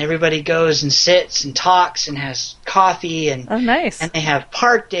parents and everybody goes and sits and talks and has coffee and nice. And they have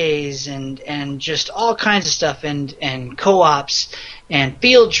park days and just all kinds of stuff and co-ops and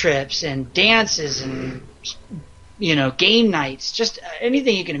field trips and dances and game nights, just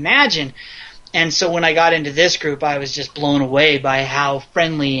anything you can imagine. And so when I got into this group, I was just blown away by how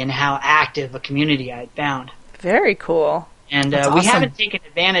friendly and how active a community I had found. Very cool. And we haven't taken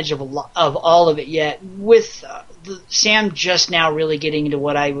advantage of all of it yet. With Sam just now really getting into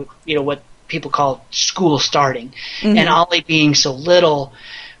what what people call school starting, and Ollie being so little,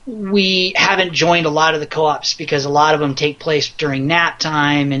 we haven't joined a lot of the co-ops because a lot of them take place during nap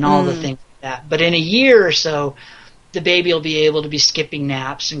time and all the things like that. But in a year or so, the baby will be able to be skipping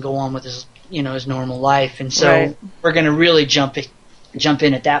naps and go on with his his normal life, and so we're going to really jump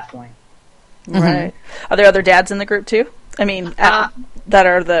in at that point. Right. Are there other dads in the group too? I mean, that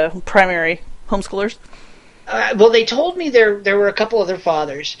are the primary homeschoolers? Well, they told me there were a couple other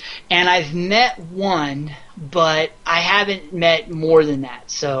fathers, and I've met one, but I haven't met more than that.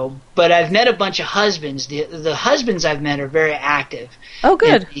 So, but I've met a bunch of husbands. The husbands I've met are very active. Oh,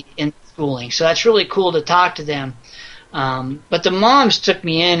 good. In schooling, so that's really cool to talk to them. But the moms took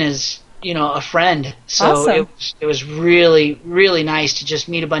me in as a friend. So awesome. It was really, really nice to just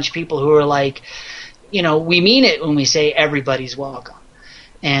meet a bunch of people who are like, we mean it when we say everybody's welcome.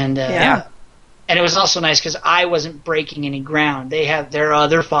 And and it was also nice because I wasn't breaking any ground. They have their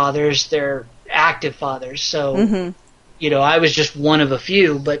other fathers, their active fathers. So, I was just one of a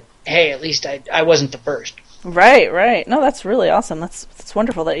few, but hey, at least I wasn't the first. Right. No, that's really awesome. That's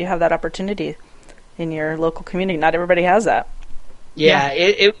wonderful that you have that opportunity in your local community. Not everybody has that. Yeah,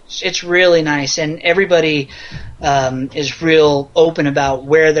 it's really nice, and everybody is real open about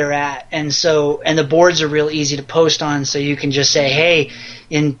where they're at, and the boards are real easy to post on, so you can just say, hey,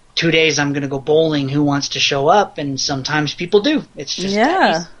 in 2 days I'm going to go bowling, who wants to show up? And sometimes people do. It's just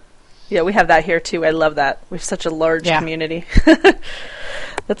that easy. Yeah, we have that here too. I love that. We have such a large community.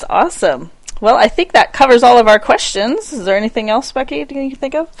 That's awesome. Well, I think that covers all of our questions. Is there anything else, Becky, you can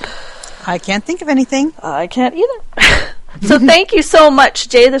think of? I can't think of anything. I can't either. So thank you so much,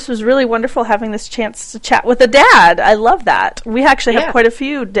 Jay. This was really wonderful having this chance to chat with a dad. I love that. We actually have quite a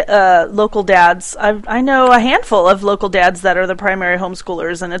few local dads. I know a handful of local dads that are the primary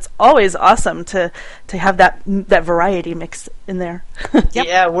homeschoolers, and it's always awesome to have that variety mix in there.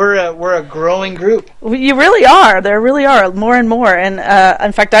 Yeah, we're a growing group. You really are. There really are more and more. And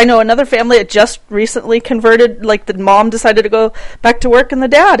in fact, I know another family that just recently converted. Like the mom decided to go back to work, and the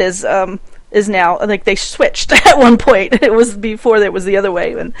dad is now, like, they switched at one point. It was before it was the other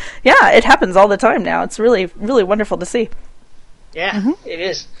way. And yeah, it happens all the time now. It's really, really wonderful to see. Yeah, It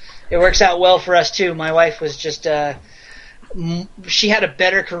is. It works out well for us too. My wife was just, she had a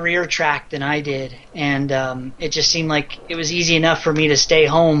better career track than I did. And it just seemed like it was easy enough for me to stay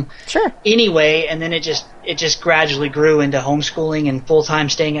home anyway. And then it just gradually grew into homeschooling and full-time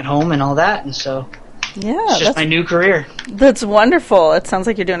staying at home and all that. And so... yeah, it's just my new career. That's wonderful. It sounds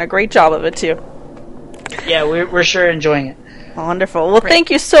like you're doing a great job of it, too. Yeah, we're sure enjoying it. Wonderful. Well, thank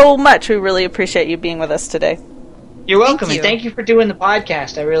you so much. We really appreciate you being with us today. You're welcome, and thank you for doing the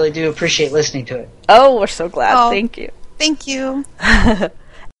podcast. I really do appreciate listening to it. Oh, we're so glad. Thank you. Thank you.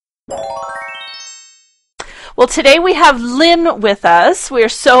 Well, today we have Lynn with us. We are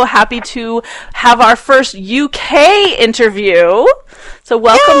so happy to have our first UK interview. So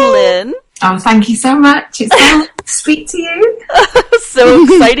welcome, Lynn. Oh, thank you so much. It's so nice to speak to you. So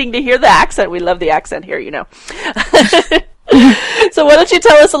exciting to hear the accent. We love the accent here, So why don't you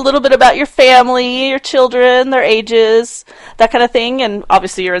tell us a little bit about your family, your children, their ages, that kind of thing? And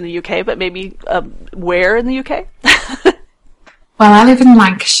obviously you're in the UK, but maybe where in the UK? Well, I live in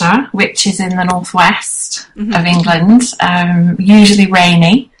Lancashire, which is in the northwest of England, usually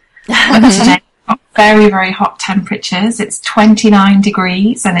rainy. But today we've got very, very hot temperatures. It's 29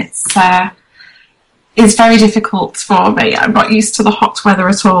 degrees, and it's very difficult for me. I'm not used to the hot weather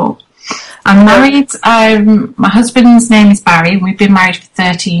at all. I'm married. My husband's name is Barry, and we've been married for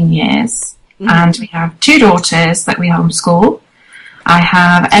 13 years. And we have 2 daughters that we homeschool. I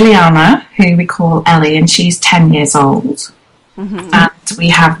have Eliana, who we call Ellie, and she's 10 years old. And we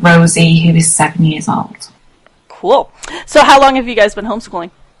have Rosie, who is 7 years old. Cool. So how long have you guys been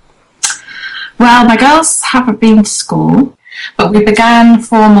homeschooling? Well, my girls haven't been to school, but we began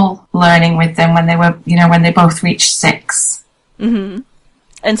formal learning with them when they were, when they both reached 6. And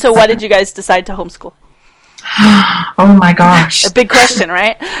so why did you guys decide to homeschool? Oh my gosh. A big question,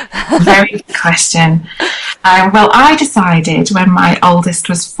 right? Very big question. Well, I decided when my oldest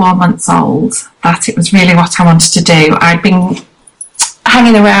was 4 months old that it was really what I wanted to do. I'd been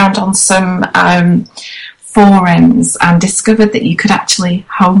hanging around on some forums and discovered that you could actually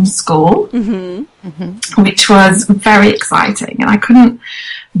homeschool, which was very exciting. And I couldn't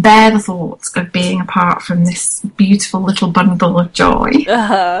bear the thought of being apart from this beautiful little bundle of joy.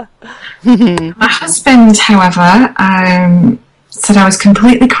 My husband, however, said I was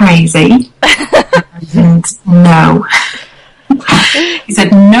completely crazy. And no. He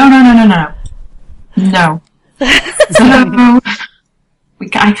said, no. So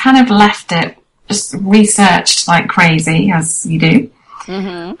I kind of left it, just researched like crazy, as you do.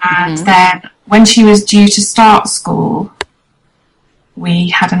 And then when she was due to start school, we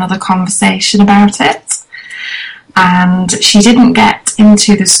had another conversation about it. And she didn't get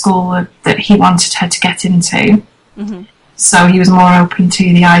into the school that he wanted her to get into. So he was more open to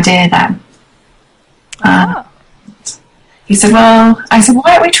the idea then. He said, I said,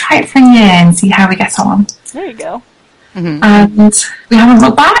 why don't we try it for a year and see how we get on? There you go. And we haven't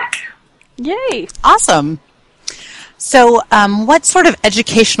looked back. Yay. Awesome. So what sort of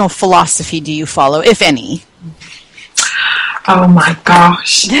educational philosophy do you follow, if any? Oh my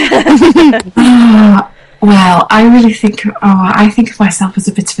gosh. Well, I really think of myself as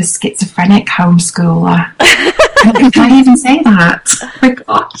a bit of a schizophrenic homeschooler. Can I even say that? Oh my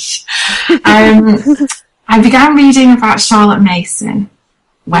gosh. I began reading about Charlotte Mason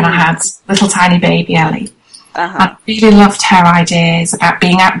when I had little tiny baby Ellie. I really loved her ideas about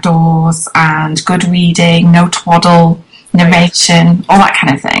being outdoors and good reading, no twaddle, narration, all that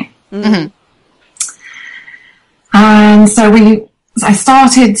kind of thing. And so I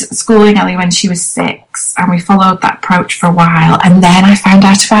started schooling Ellie when she was 6, and we followed that approach for a while. And then I found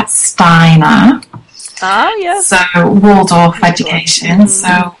out about Steiner. Oh, yes. So Waldorf education.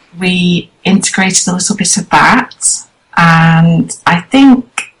 So we integrated a little bit of that. And I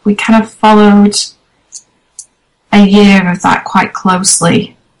think we kind of followed a year of that quite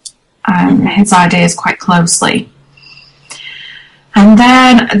closely. His ideas quite closely. And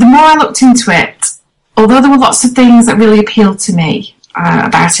then the more I looked into it, although there were lots of things that really appealed to me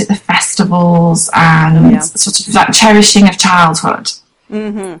about it, the festivals and sort of that cherishing of childhood,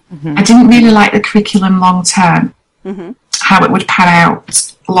 I didn't really like the curriculum long term, how it would pan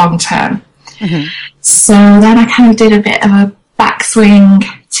out long term. So then I kind of did a bit of a backswing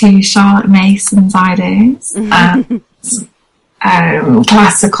to Charlotte Mason's ideas and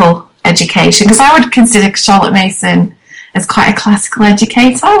classical education, because I would consider Charlotte Mason as quite a classical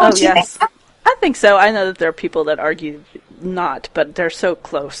educator. What do you think? I think so. I know that there are people that argue not, but they're so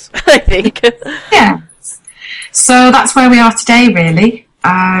close, I think. Yeah. So that's where we are today, really.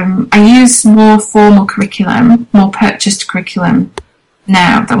 I use more formal curriculum, more purchased curriculum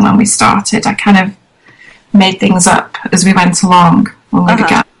now than when we started. I kind of made things up as we went along when we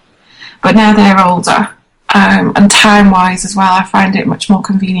began. But now they're older. And time-wise as well, I find it much more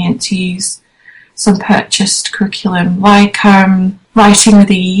convenient to use some purchased curriculum, like Writing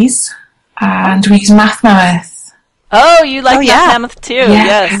with Ease. And we use Math Mammoth. Oh, you like Math Mammoth too?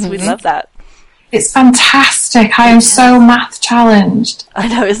 Yes, we love that. It's fantastic. I am so math challenged. I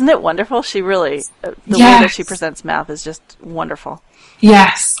know, isn't it wonderful? She really, the way that she presents math is just wonderful.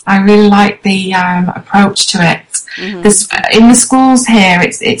 Yes, I really like the approach to it. In the schools here,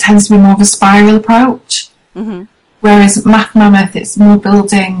 it tends to be more of a spiral approach. Whereas Math Mammoth, it's more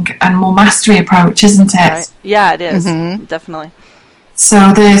building and more mastery approach, isn't it? Right. Yeah, it is. Definitely.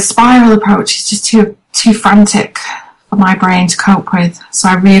 So the spiral approach is just too frantic for my brain to cope with. So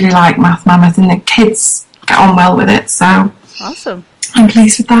I really like Math Mammoth, and the kids get on well with it. So awesome. I'm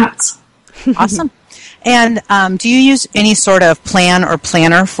pleased with that. Awesome. And do you use any sort of plan or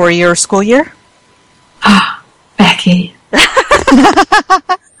planner for your school year? Becky,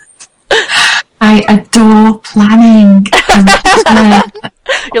 I adore planning.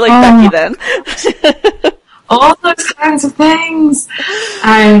 You're like Becky then. All those kinds of things.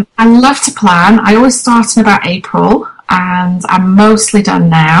 I love to plan. I always start in about April, and I'm mostly done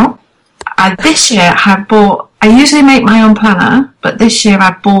now. This year I usually make my own planner, but this year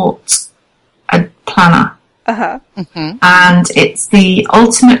I bought a planner. Uh-huh. Mm-hmm. And it's the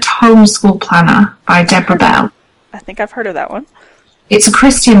Ultimate Homeschool Planner by Deborah Bell. I think I've heard of that one. It's a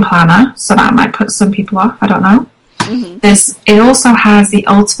Christian planner, so that might put some people off, I don't know. Mm-hmm. It also has the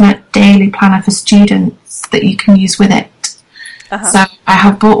Ultimate Daily Planner for students that you can use with it. Uh-huh. So I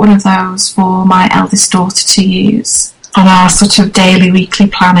have bought one of those for my eldest daughter to use on our sort of daily, weekly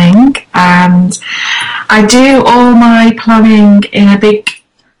planning. And I do all my planning in a big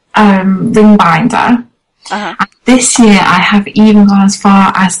ring binder. Uh-huh. And this year I have even gone as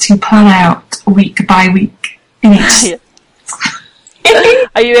far as to plan out week by week in each.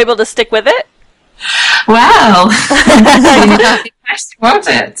 Are you able to stick with it? Well, won't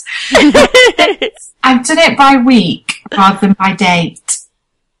it? I've done it by week rather than by date.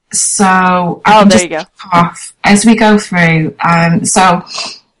 So I can there just you go. tick off as we go through. So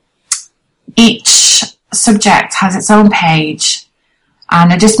each subject has its own page,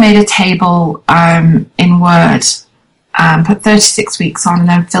 and I just made a table in Word, put 36 weeks on, and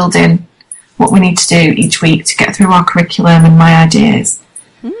then filled in what we need to do each week to get through our curriculum and my ideas.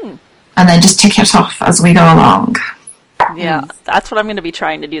 And then just tick it off as we go along. Yeah, that's what I'm going to be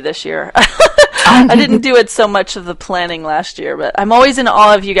trying to do this year. I didn't do it so much of the planning last year, but I'm always in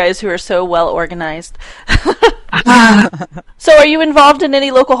awe of you guys who are so well organized. So are you involved in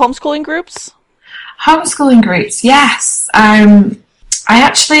any local homeschooling groups? Homeschooling groups, yes. I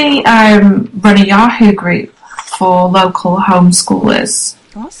actually run a Yahoo group for local homeschoolers.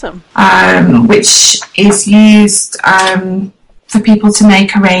 Awesome. Which is used for people to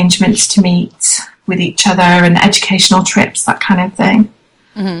make arrangements to meet with each other and educational trips, that kind of thing.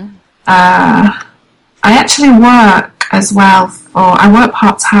 Mm-hmm. I actually work as well I work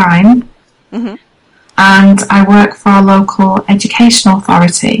part-time, mm-hmm. and I work for a local educational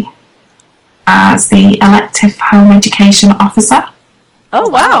authority as the elective home education officer. Oh,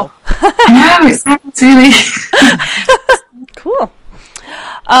 wow. I know, it sounds really... Cool.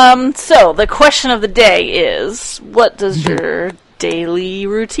 So the question of the day is, what does your daily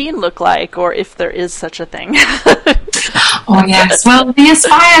routine look like, or if there is such a thing? Oh, yes. Well, we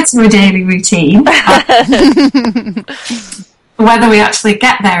aspire to a daily routine. Whether we actually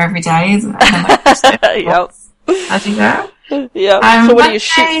get there every day is another question. Yep. As you know. Yeah. So what do you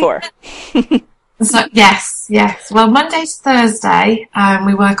shoot for? So, yes. Well, Monday to Thursday,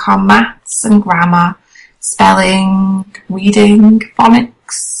 we work on maths and grammar, spelling, reading,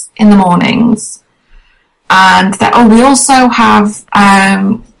 phonics in the mornings. And we also have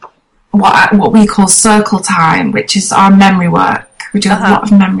what we call circle time, which is our memory work. We do a lot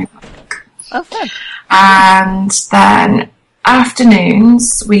of memory work. Oh, fun. And then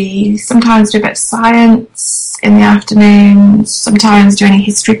afternoons, we sometimes do a bit of science in the afternoons, sometimes do any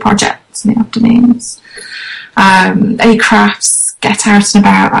history projects in the afternoons. Any crafts, get out and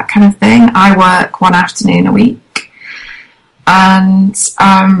about, that kind of thing. I work one afternoon a week. And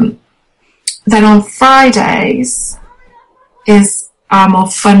then on Fridays is our more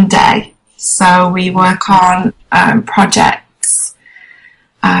fun day. So we work on projects.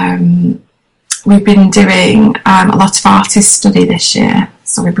 We've been doing a lot of artist study this year.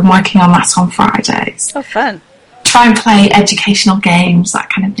 So we've been working on that on Fridays. Oh, fun. Try and play educational games, that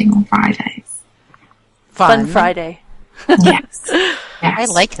kind of thing on Fridays. Fun Friday. Yes. I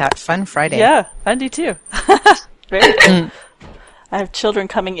like that. Fun Friday. Yeah, I do too. Very cool. I have children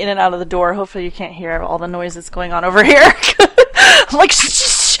coming in and out of the door. Hopefully you can't hear all the noise that's going on over here. I'm like,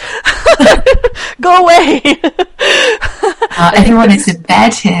 shh, go away. Everyone is in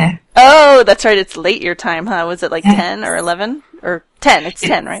bed here. Oh, that's right. It's late your time, huh? Was it like 10 or 11? Or 10. It's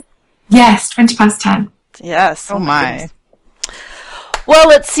 10, right? Yes, 20 past 10. Yes. Oh, my. Well,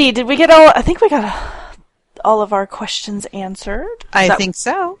 let's see. Did we get I think we got all of our questions answered. I think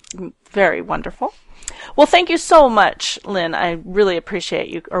so. Very wonderful. Well, thank you so much, Lynn. I really appreciate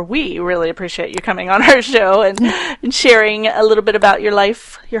you, or we really appreciate you coming on our show and sharing a little bit about your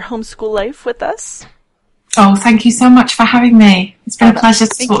life, your homeschool life with us. Oh, thank you so much for having me. It's been a pleasure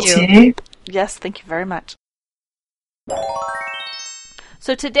to talk to you. Yes, thank you very much.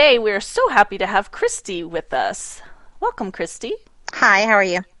 So today we're so happy to have Christy with us. Welcome, Christy. Hi, how are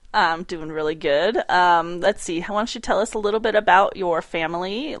you? I'm doing really good. Let's see. Why don't you tell us a little bit about your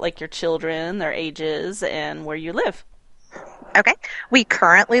family, like your children, their ages, and where you live? Okay. We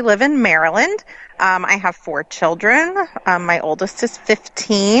currently live in Maryland. I have 4 children. My oldest is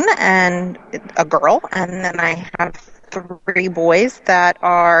 15 and a girl. And then I have 3 boys that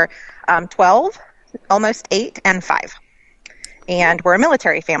are 12, almost 8, and 5. And we're a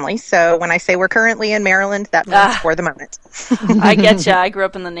military family. So when I say we're currently in Maryland, that means for the moment. I get you. I grew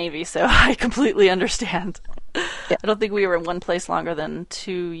up in the Navy, so I completely understand. Yeah. I don't think we were in one place longer than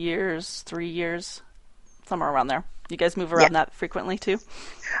 2 years, 3 years, somewhere around there. You guys move around that frequently too?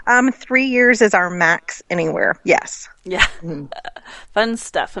 3 years is our max anywhere. Yes. Yeah. Fun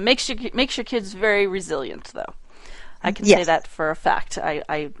stuff. It makes your kids very resilient, though. I can say that for a fact.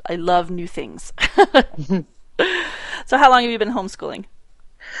 I love new things. So how long have you been homeschooling?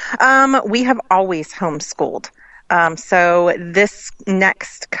 We have always homeschooled. So this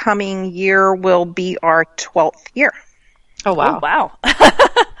next coming year will be our 12th year. Oh, wow. Oh, wow.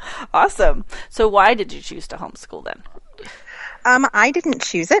 Awesome. So why did you choose to homeschool then? I didn't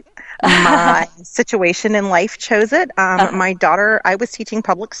choose it. My situation in life chose it. My daughter, I was teaching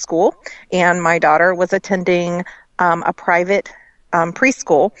public school, and my daughter was attending a private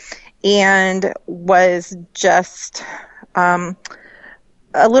preschool and was just a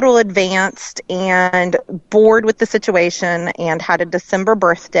little advanced and bored with the situation and had a December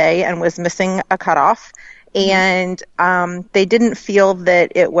birthday and was missing a cutoff. And they didn't feel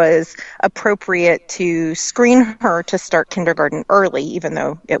that it was appropriate to screen her to start kindergarten early, even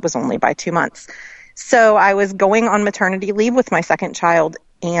though it was only by 2 months. So I was going on maternity leave with my second child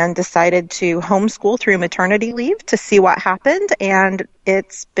and decided to homeschool through maternity leave to see what happened. And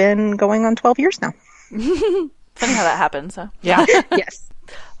it's been going on 12 years now. Funny how that happens. Huh? Yeah. Yes.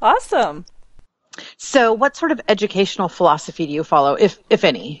 Awesome. So what sort of educational philosophy do you follow, if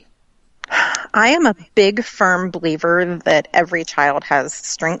any? I am a big, firm believer that every child has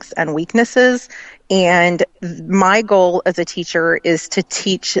strengths and weaknesses, and my goal as a teacher is to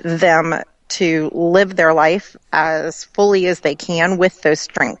teach them to live their life as fully as they can with those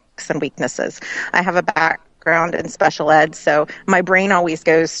strengths and weaknesses. I have a background in special ed, so my brain always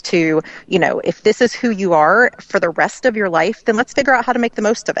goes to, if this is who you are for the rest of your life, then let's figure out how to make the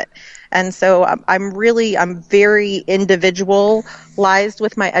most of it. And so I'm very individualized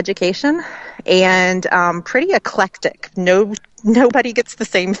with my education and pretty eclectic. Nobody gets the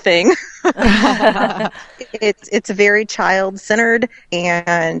same thing. It's very child-centered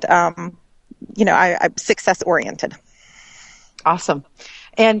and, I'm success-oriented. Awesome.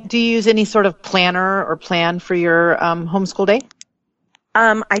 And do you use any sort of planner or plan for your homeschool day?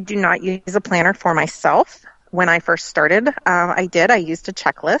 I do not use a planner for myself. When I first started, I used a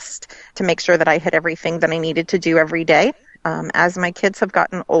checklist to make sure that I had everything that I needed to do every day. As my kids have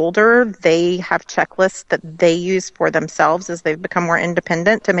gotten older, they have checklists that they use for themselves as they've become more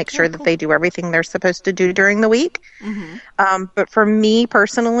independent to make sure that they do everything they're supposed to do during the week. Mm-hmm. But for me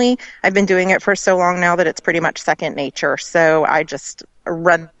personally, I've been doing it for so long now that it's pretty much second nature. So I just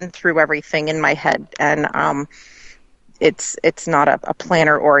run through everything in my head, and it's not a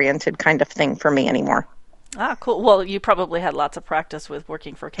planner-oriented kind of thing for me anymore. Ah, cool. Well, you probably had lots of practice with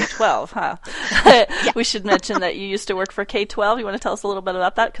working for K-12, huh? Yeah. We should mention that you used to work for K-12. You want to tell us a little bit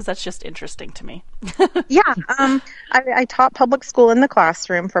about that? Because that's just interesting to me. Yeah. I taught public school in the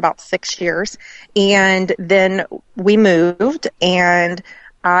classroom for about 6 years, and then we moved, and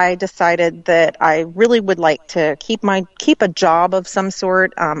I decided that I really would like to keep a job of some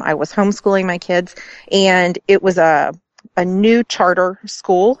sort. I was homeschooling my kids, and it was a new charter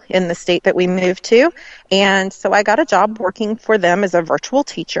school in the state that we moved to. And so I got a job working for them as a virtual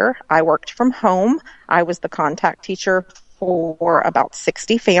teacher. I worked from home. I was the contact teacher for about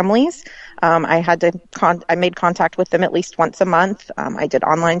 60 families. I made contact with them at least once a month. I did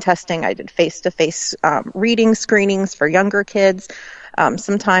online testing. I did face-to-face reading screenings for younger kids.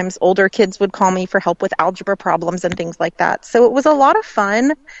 Sometimes older kids would call me for help with algebra problems and things like that. So it was a lot of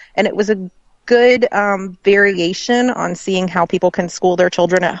fun, and it was a good variation on seeing how people can school their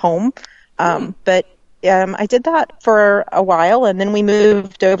children at home. But I did that for a while, and then we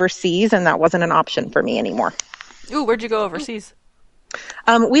moved overseas, and that wasn't an option for me anymore. Ooh, where'd you go overseas?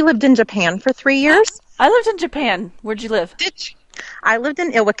 We lived in Japan for 3 years. I lived in Japan. Where'd you live? Did you? I lived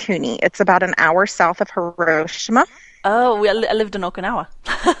in Iwakuni. It's about an hour south of Hiroshima. Oh, I lived in Okinawa.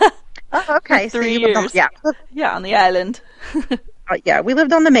 Oh, okay. For 3 years. Yeah, on the island. Yeah, we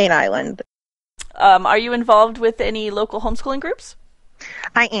lived on the main island. Are you involved with any local homeschooling groups?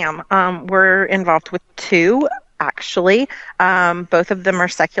 I am. We're involved with 2, actually. Both of them are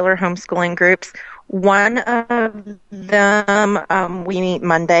secular homeschooling groups. One of them, we meet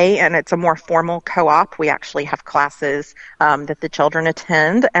Monday, and it's a more formal co-op. We actually have classes that the children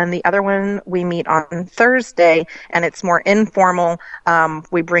attend. And the other one, we meet on Thursday, and it's more informal.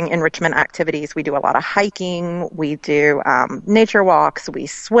 We bring enrichment activities. We do a lot of hiking. We do nature walks. We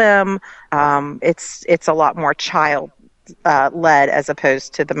swim. It's a lot more child-led as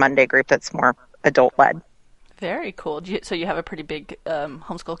opposed to the Monday group that's more adult-led. Very cool. So you have a pretty big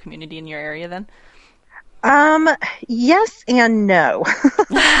homeschool community in your area then? Yes and no.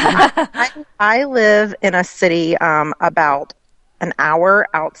 I live in a city about an hour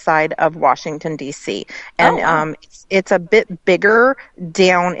outside of Washington, D.C. And it's a bit bigger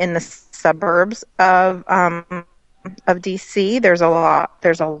down in the suburbs of D.C. There's a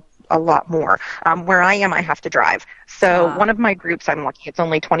lot more. Where I am, I have to drive. So one of my groups, I'm lucky, it's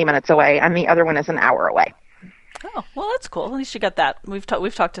only 20 minutes away, and the other one is an hour away. Oh, well, that's cool. At least you got that. We've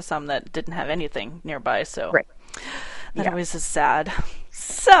talked to some that didn't have anything nearby, so that always is sad.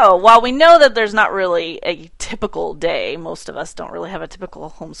 So, while we know that there's not really a typical day, most of us don't really have a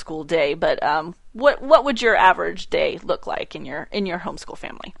typical homeschool day, but what would your average day look like in your homeschool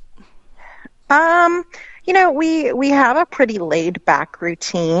family? We have a pretty laid back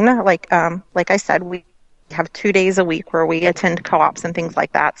routine. Like I said, we have 2 days a week where we attend co-ops and things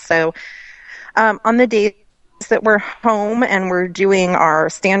like that. So, on the days that we're home and we're doing our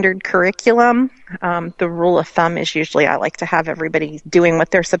standard curriculum, the rule of thumb is usually I like to have everybody doing what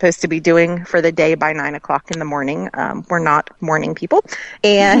they're supposed to be doing for the day by 9 o'clock in the morning. We're not morning people,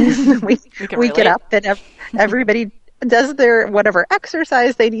 and we get up and everybody does their whatever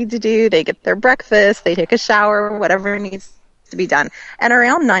exercise they need to do. They get their breakfast, they take a shower, whatever needs to be done. And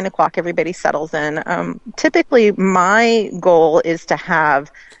around 9 o'clock, everybody settles in. Typically, my goal is to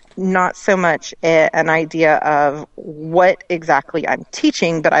have not so much an idea of what exactly I'm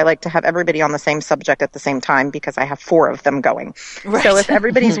teaching, but I like to have everybody on the same subject at the same time because I have 4 of them going. Right. So if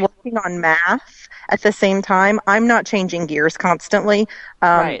everybody's working on math at the same time, I'm not changing gears constantly,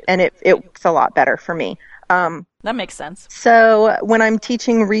 and it works a lot better for me. That makes sense. So when I'm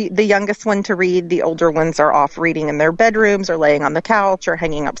teaching the youngest one to read, the older ones are off reading in their bedrooms or laying on the couch or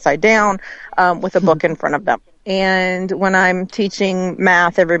hanging upside down with a book in front of them. And when I'm teaching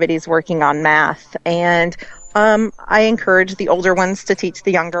math, everybody's working on math. And I encourage the older ones to teach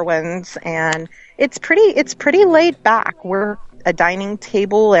the younger ones. And it's pretty laid back. We're a dining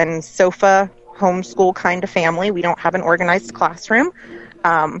table and sofa homeschool kind of family. We don't have an organized classroom.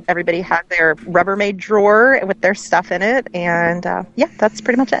 Everybody has their Rubbermaid drawer with their stuff in it, and that's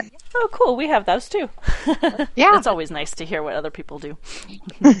pretty much it. Oh, cool. We have those too. Yeah. It's always nice to hear what other people do.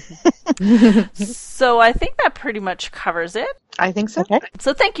 So I think that pretty much covers it. I think so. Okay.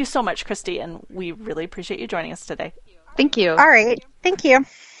 So thank you so much, Christy, and we really appreciate you joining us today. Thank you. All right. Thank you.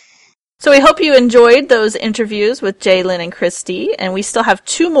 So we hope you enjoyed those interviews with Jaylyn and Christy, and we still have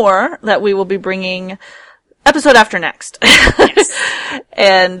 2 more that we will be bringing episode after next.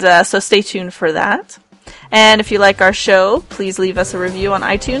 And so stay tuned for that. And if you like our show, please leave us a review on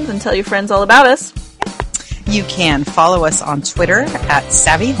iTunes and tell your friends all about us. You can follow us on Twitter at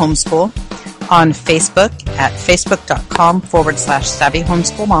Savvy Homeschool, on Facebook at facebook.com/Savvy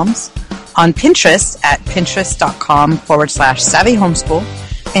Homeschool Moms, on Pinterest at pinterest.com/Savvy Homeschool,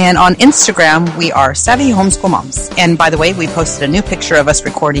 and on Instagram, we are Savvy Homeschool Moms. And by the way, we posted a new picture of us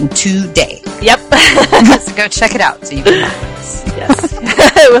recording today. Yep. So go check it out so you can have this. Yes.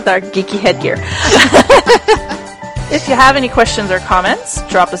 With our geeky headgear. If you have any questions or comments,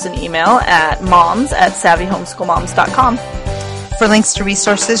 drop us an email at moms@savvyhomeschoolmoms.com. For links to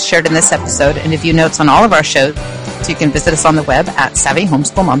resources shared in this episode and to view notes on all of our shows, you can visit us on the web at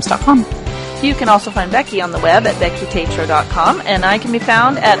savvyhomeschoolmoms.com. You can also find Becky on the web at beckytatro.com, and I can be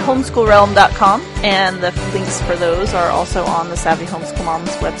found at homeschoolrealm.com, and the links for those are also on the Savvy Homeschool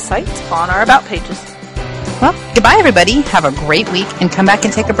Moms website on our About pages. Well, goodbye, everybody. Have a great week, and come back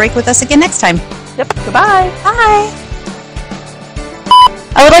and take a break with us again next time. Yep, goodbye. Bye.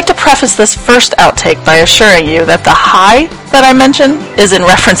 I would like to preface this first outtake by assuring you that the high that I mentioned is in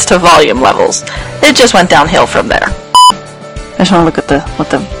reference to volume levels. It just went downhill from there. I just want to look at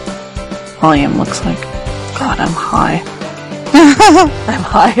what the volume looks like. God, I'm high. I'm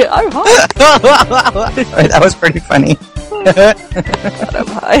high. Sorry, that was pretty funny. God, I'm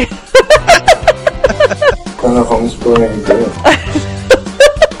high. What kind of homeschooling are you doing?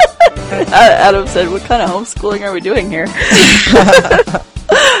 Adam said, what kind of homeschooling are we doing here?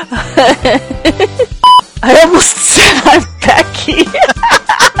 I almost said I'm Becky.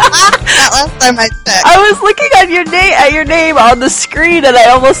 That last time I said. I was looking at your name on the screen, and I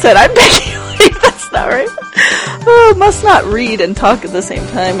almost said I'm Becky. Wait, that's not right. Oh, must not read and talk at the same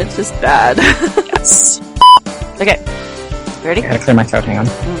time. It's just bad. Yes. Okay. Ready? I gotta clear my throat. Hang on.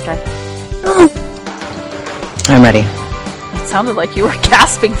 Okay. I'm ready. It sounded like you were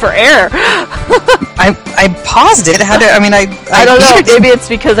gasping for air. I paused it. How did I don't know. Maybe it's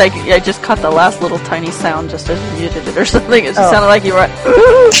because I just caught the last little tiny sound just as you muted it or something. It just sounded like you were.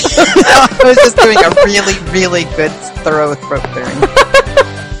 I was just doing a really, really good thorough throat clearing.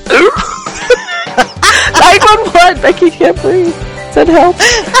 911! Becky can't breathe. Send help.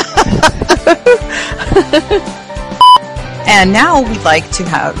 And now we'd like to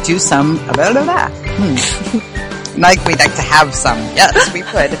do some blah, blah, blah. Like we'd like to have some. Yes, we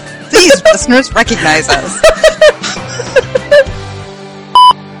would. Please, listeners, recognize us.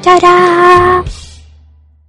 Ta-da!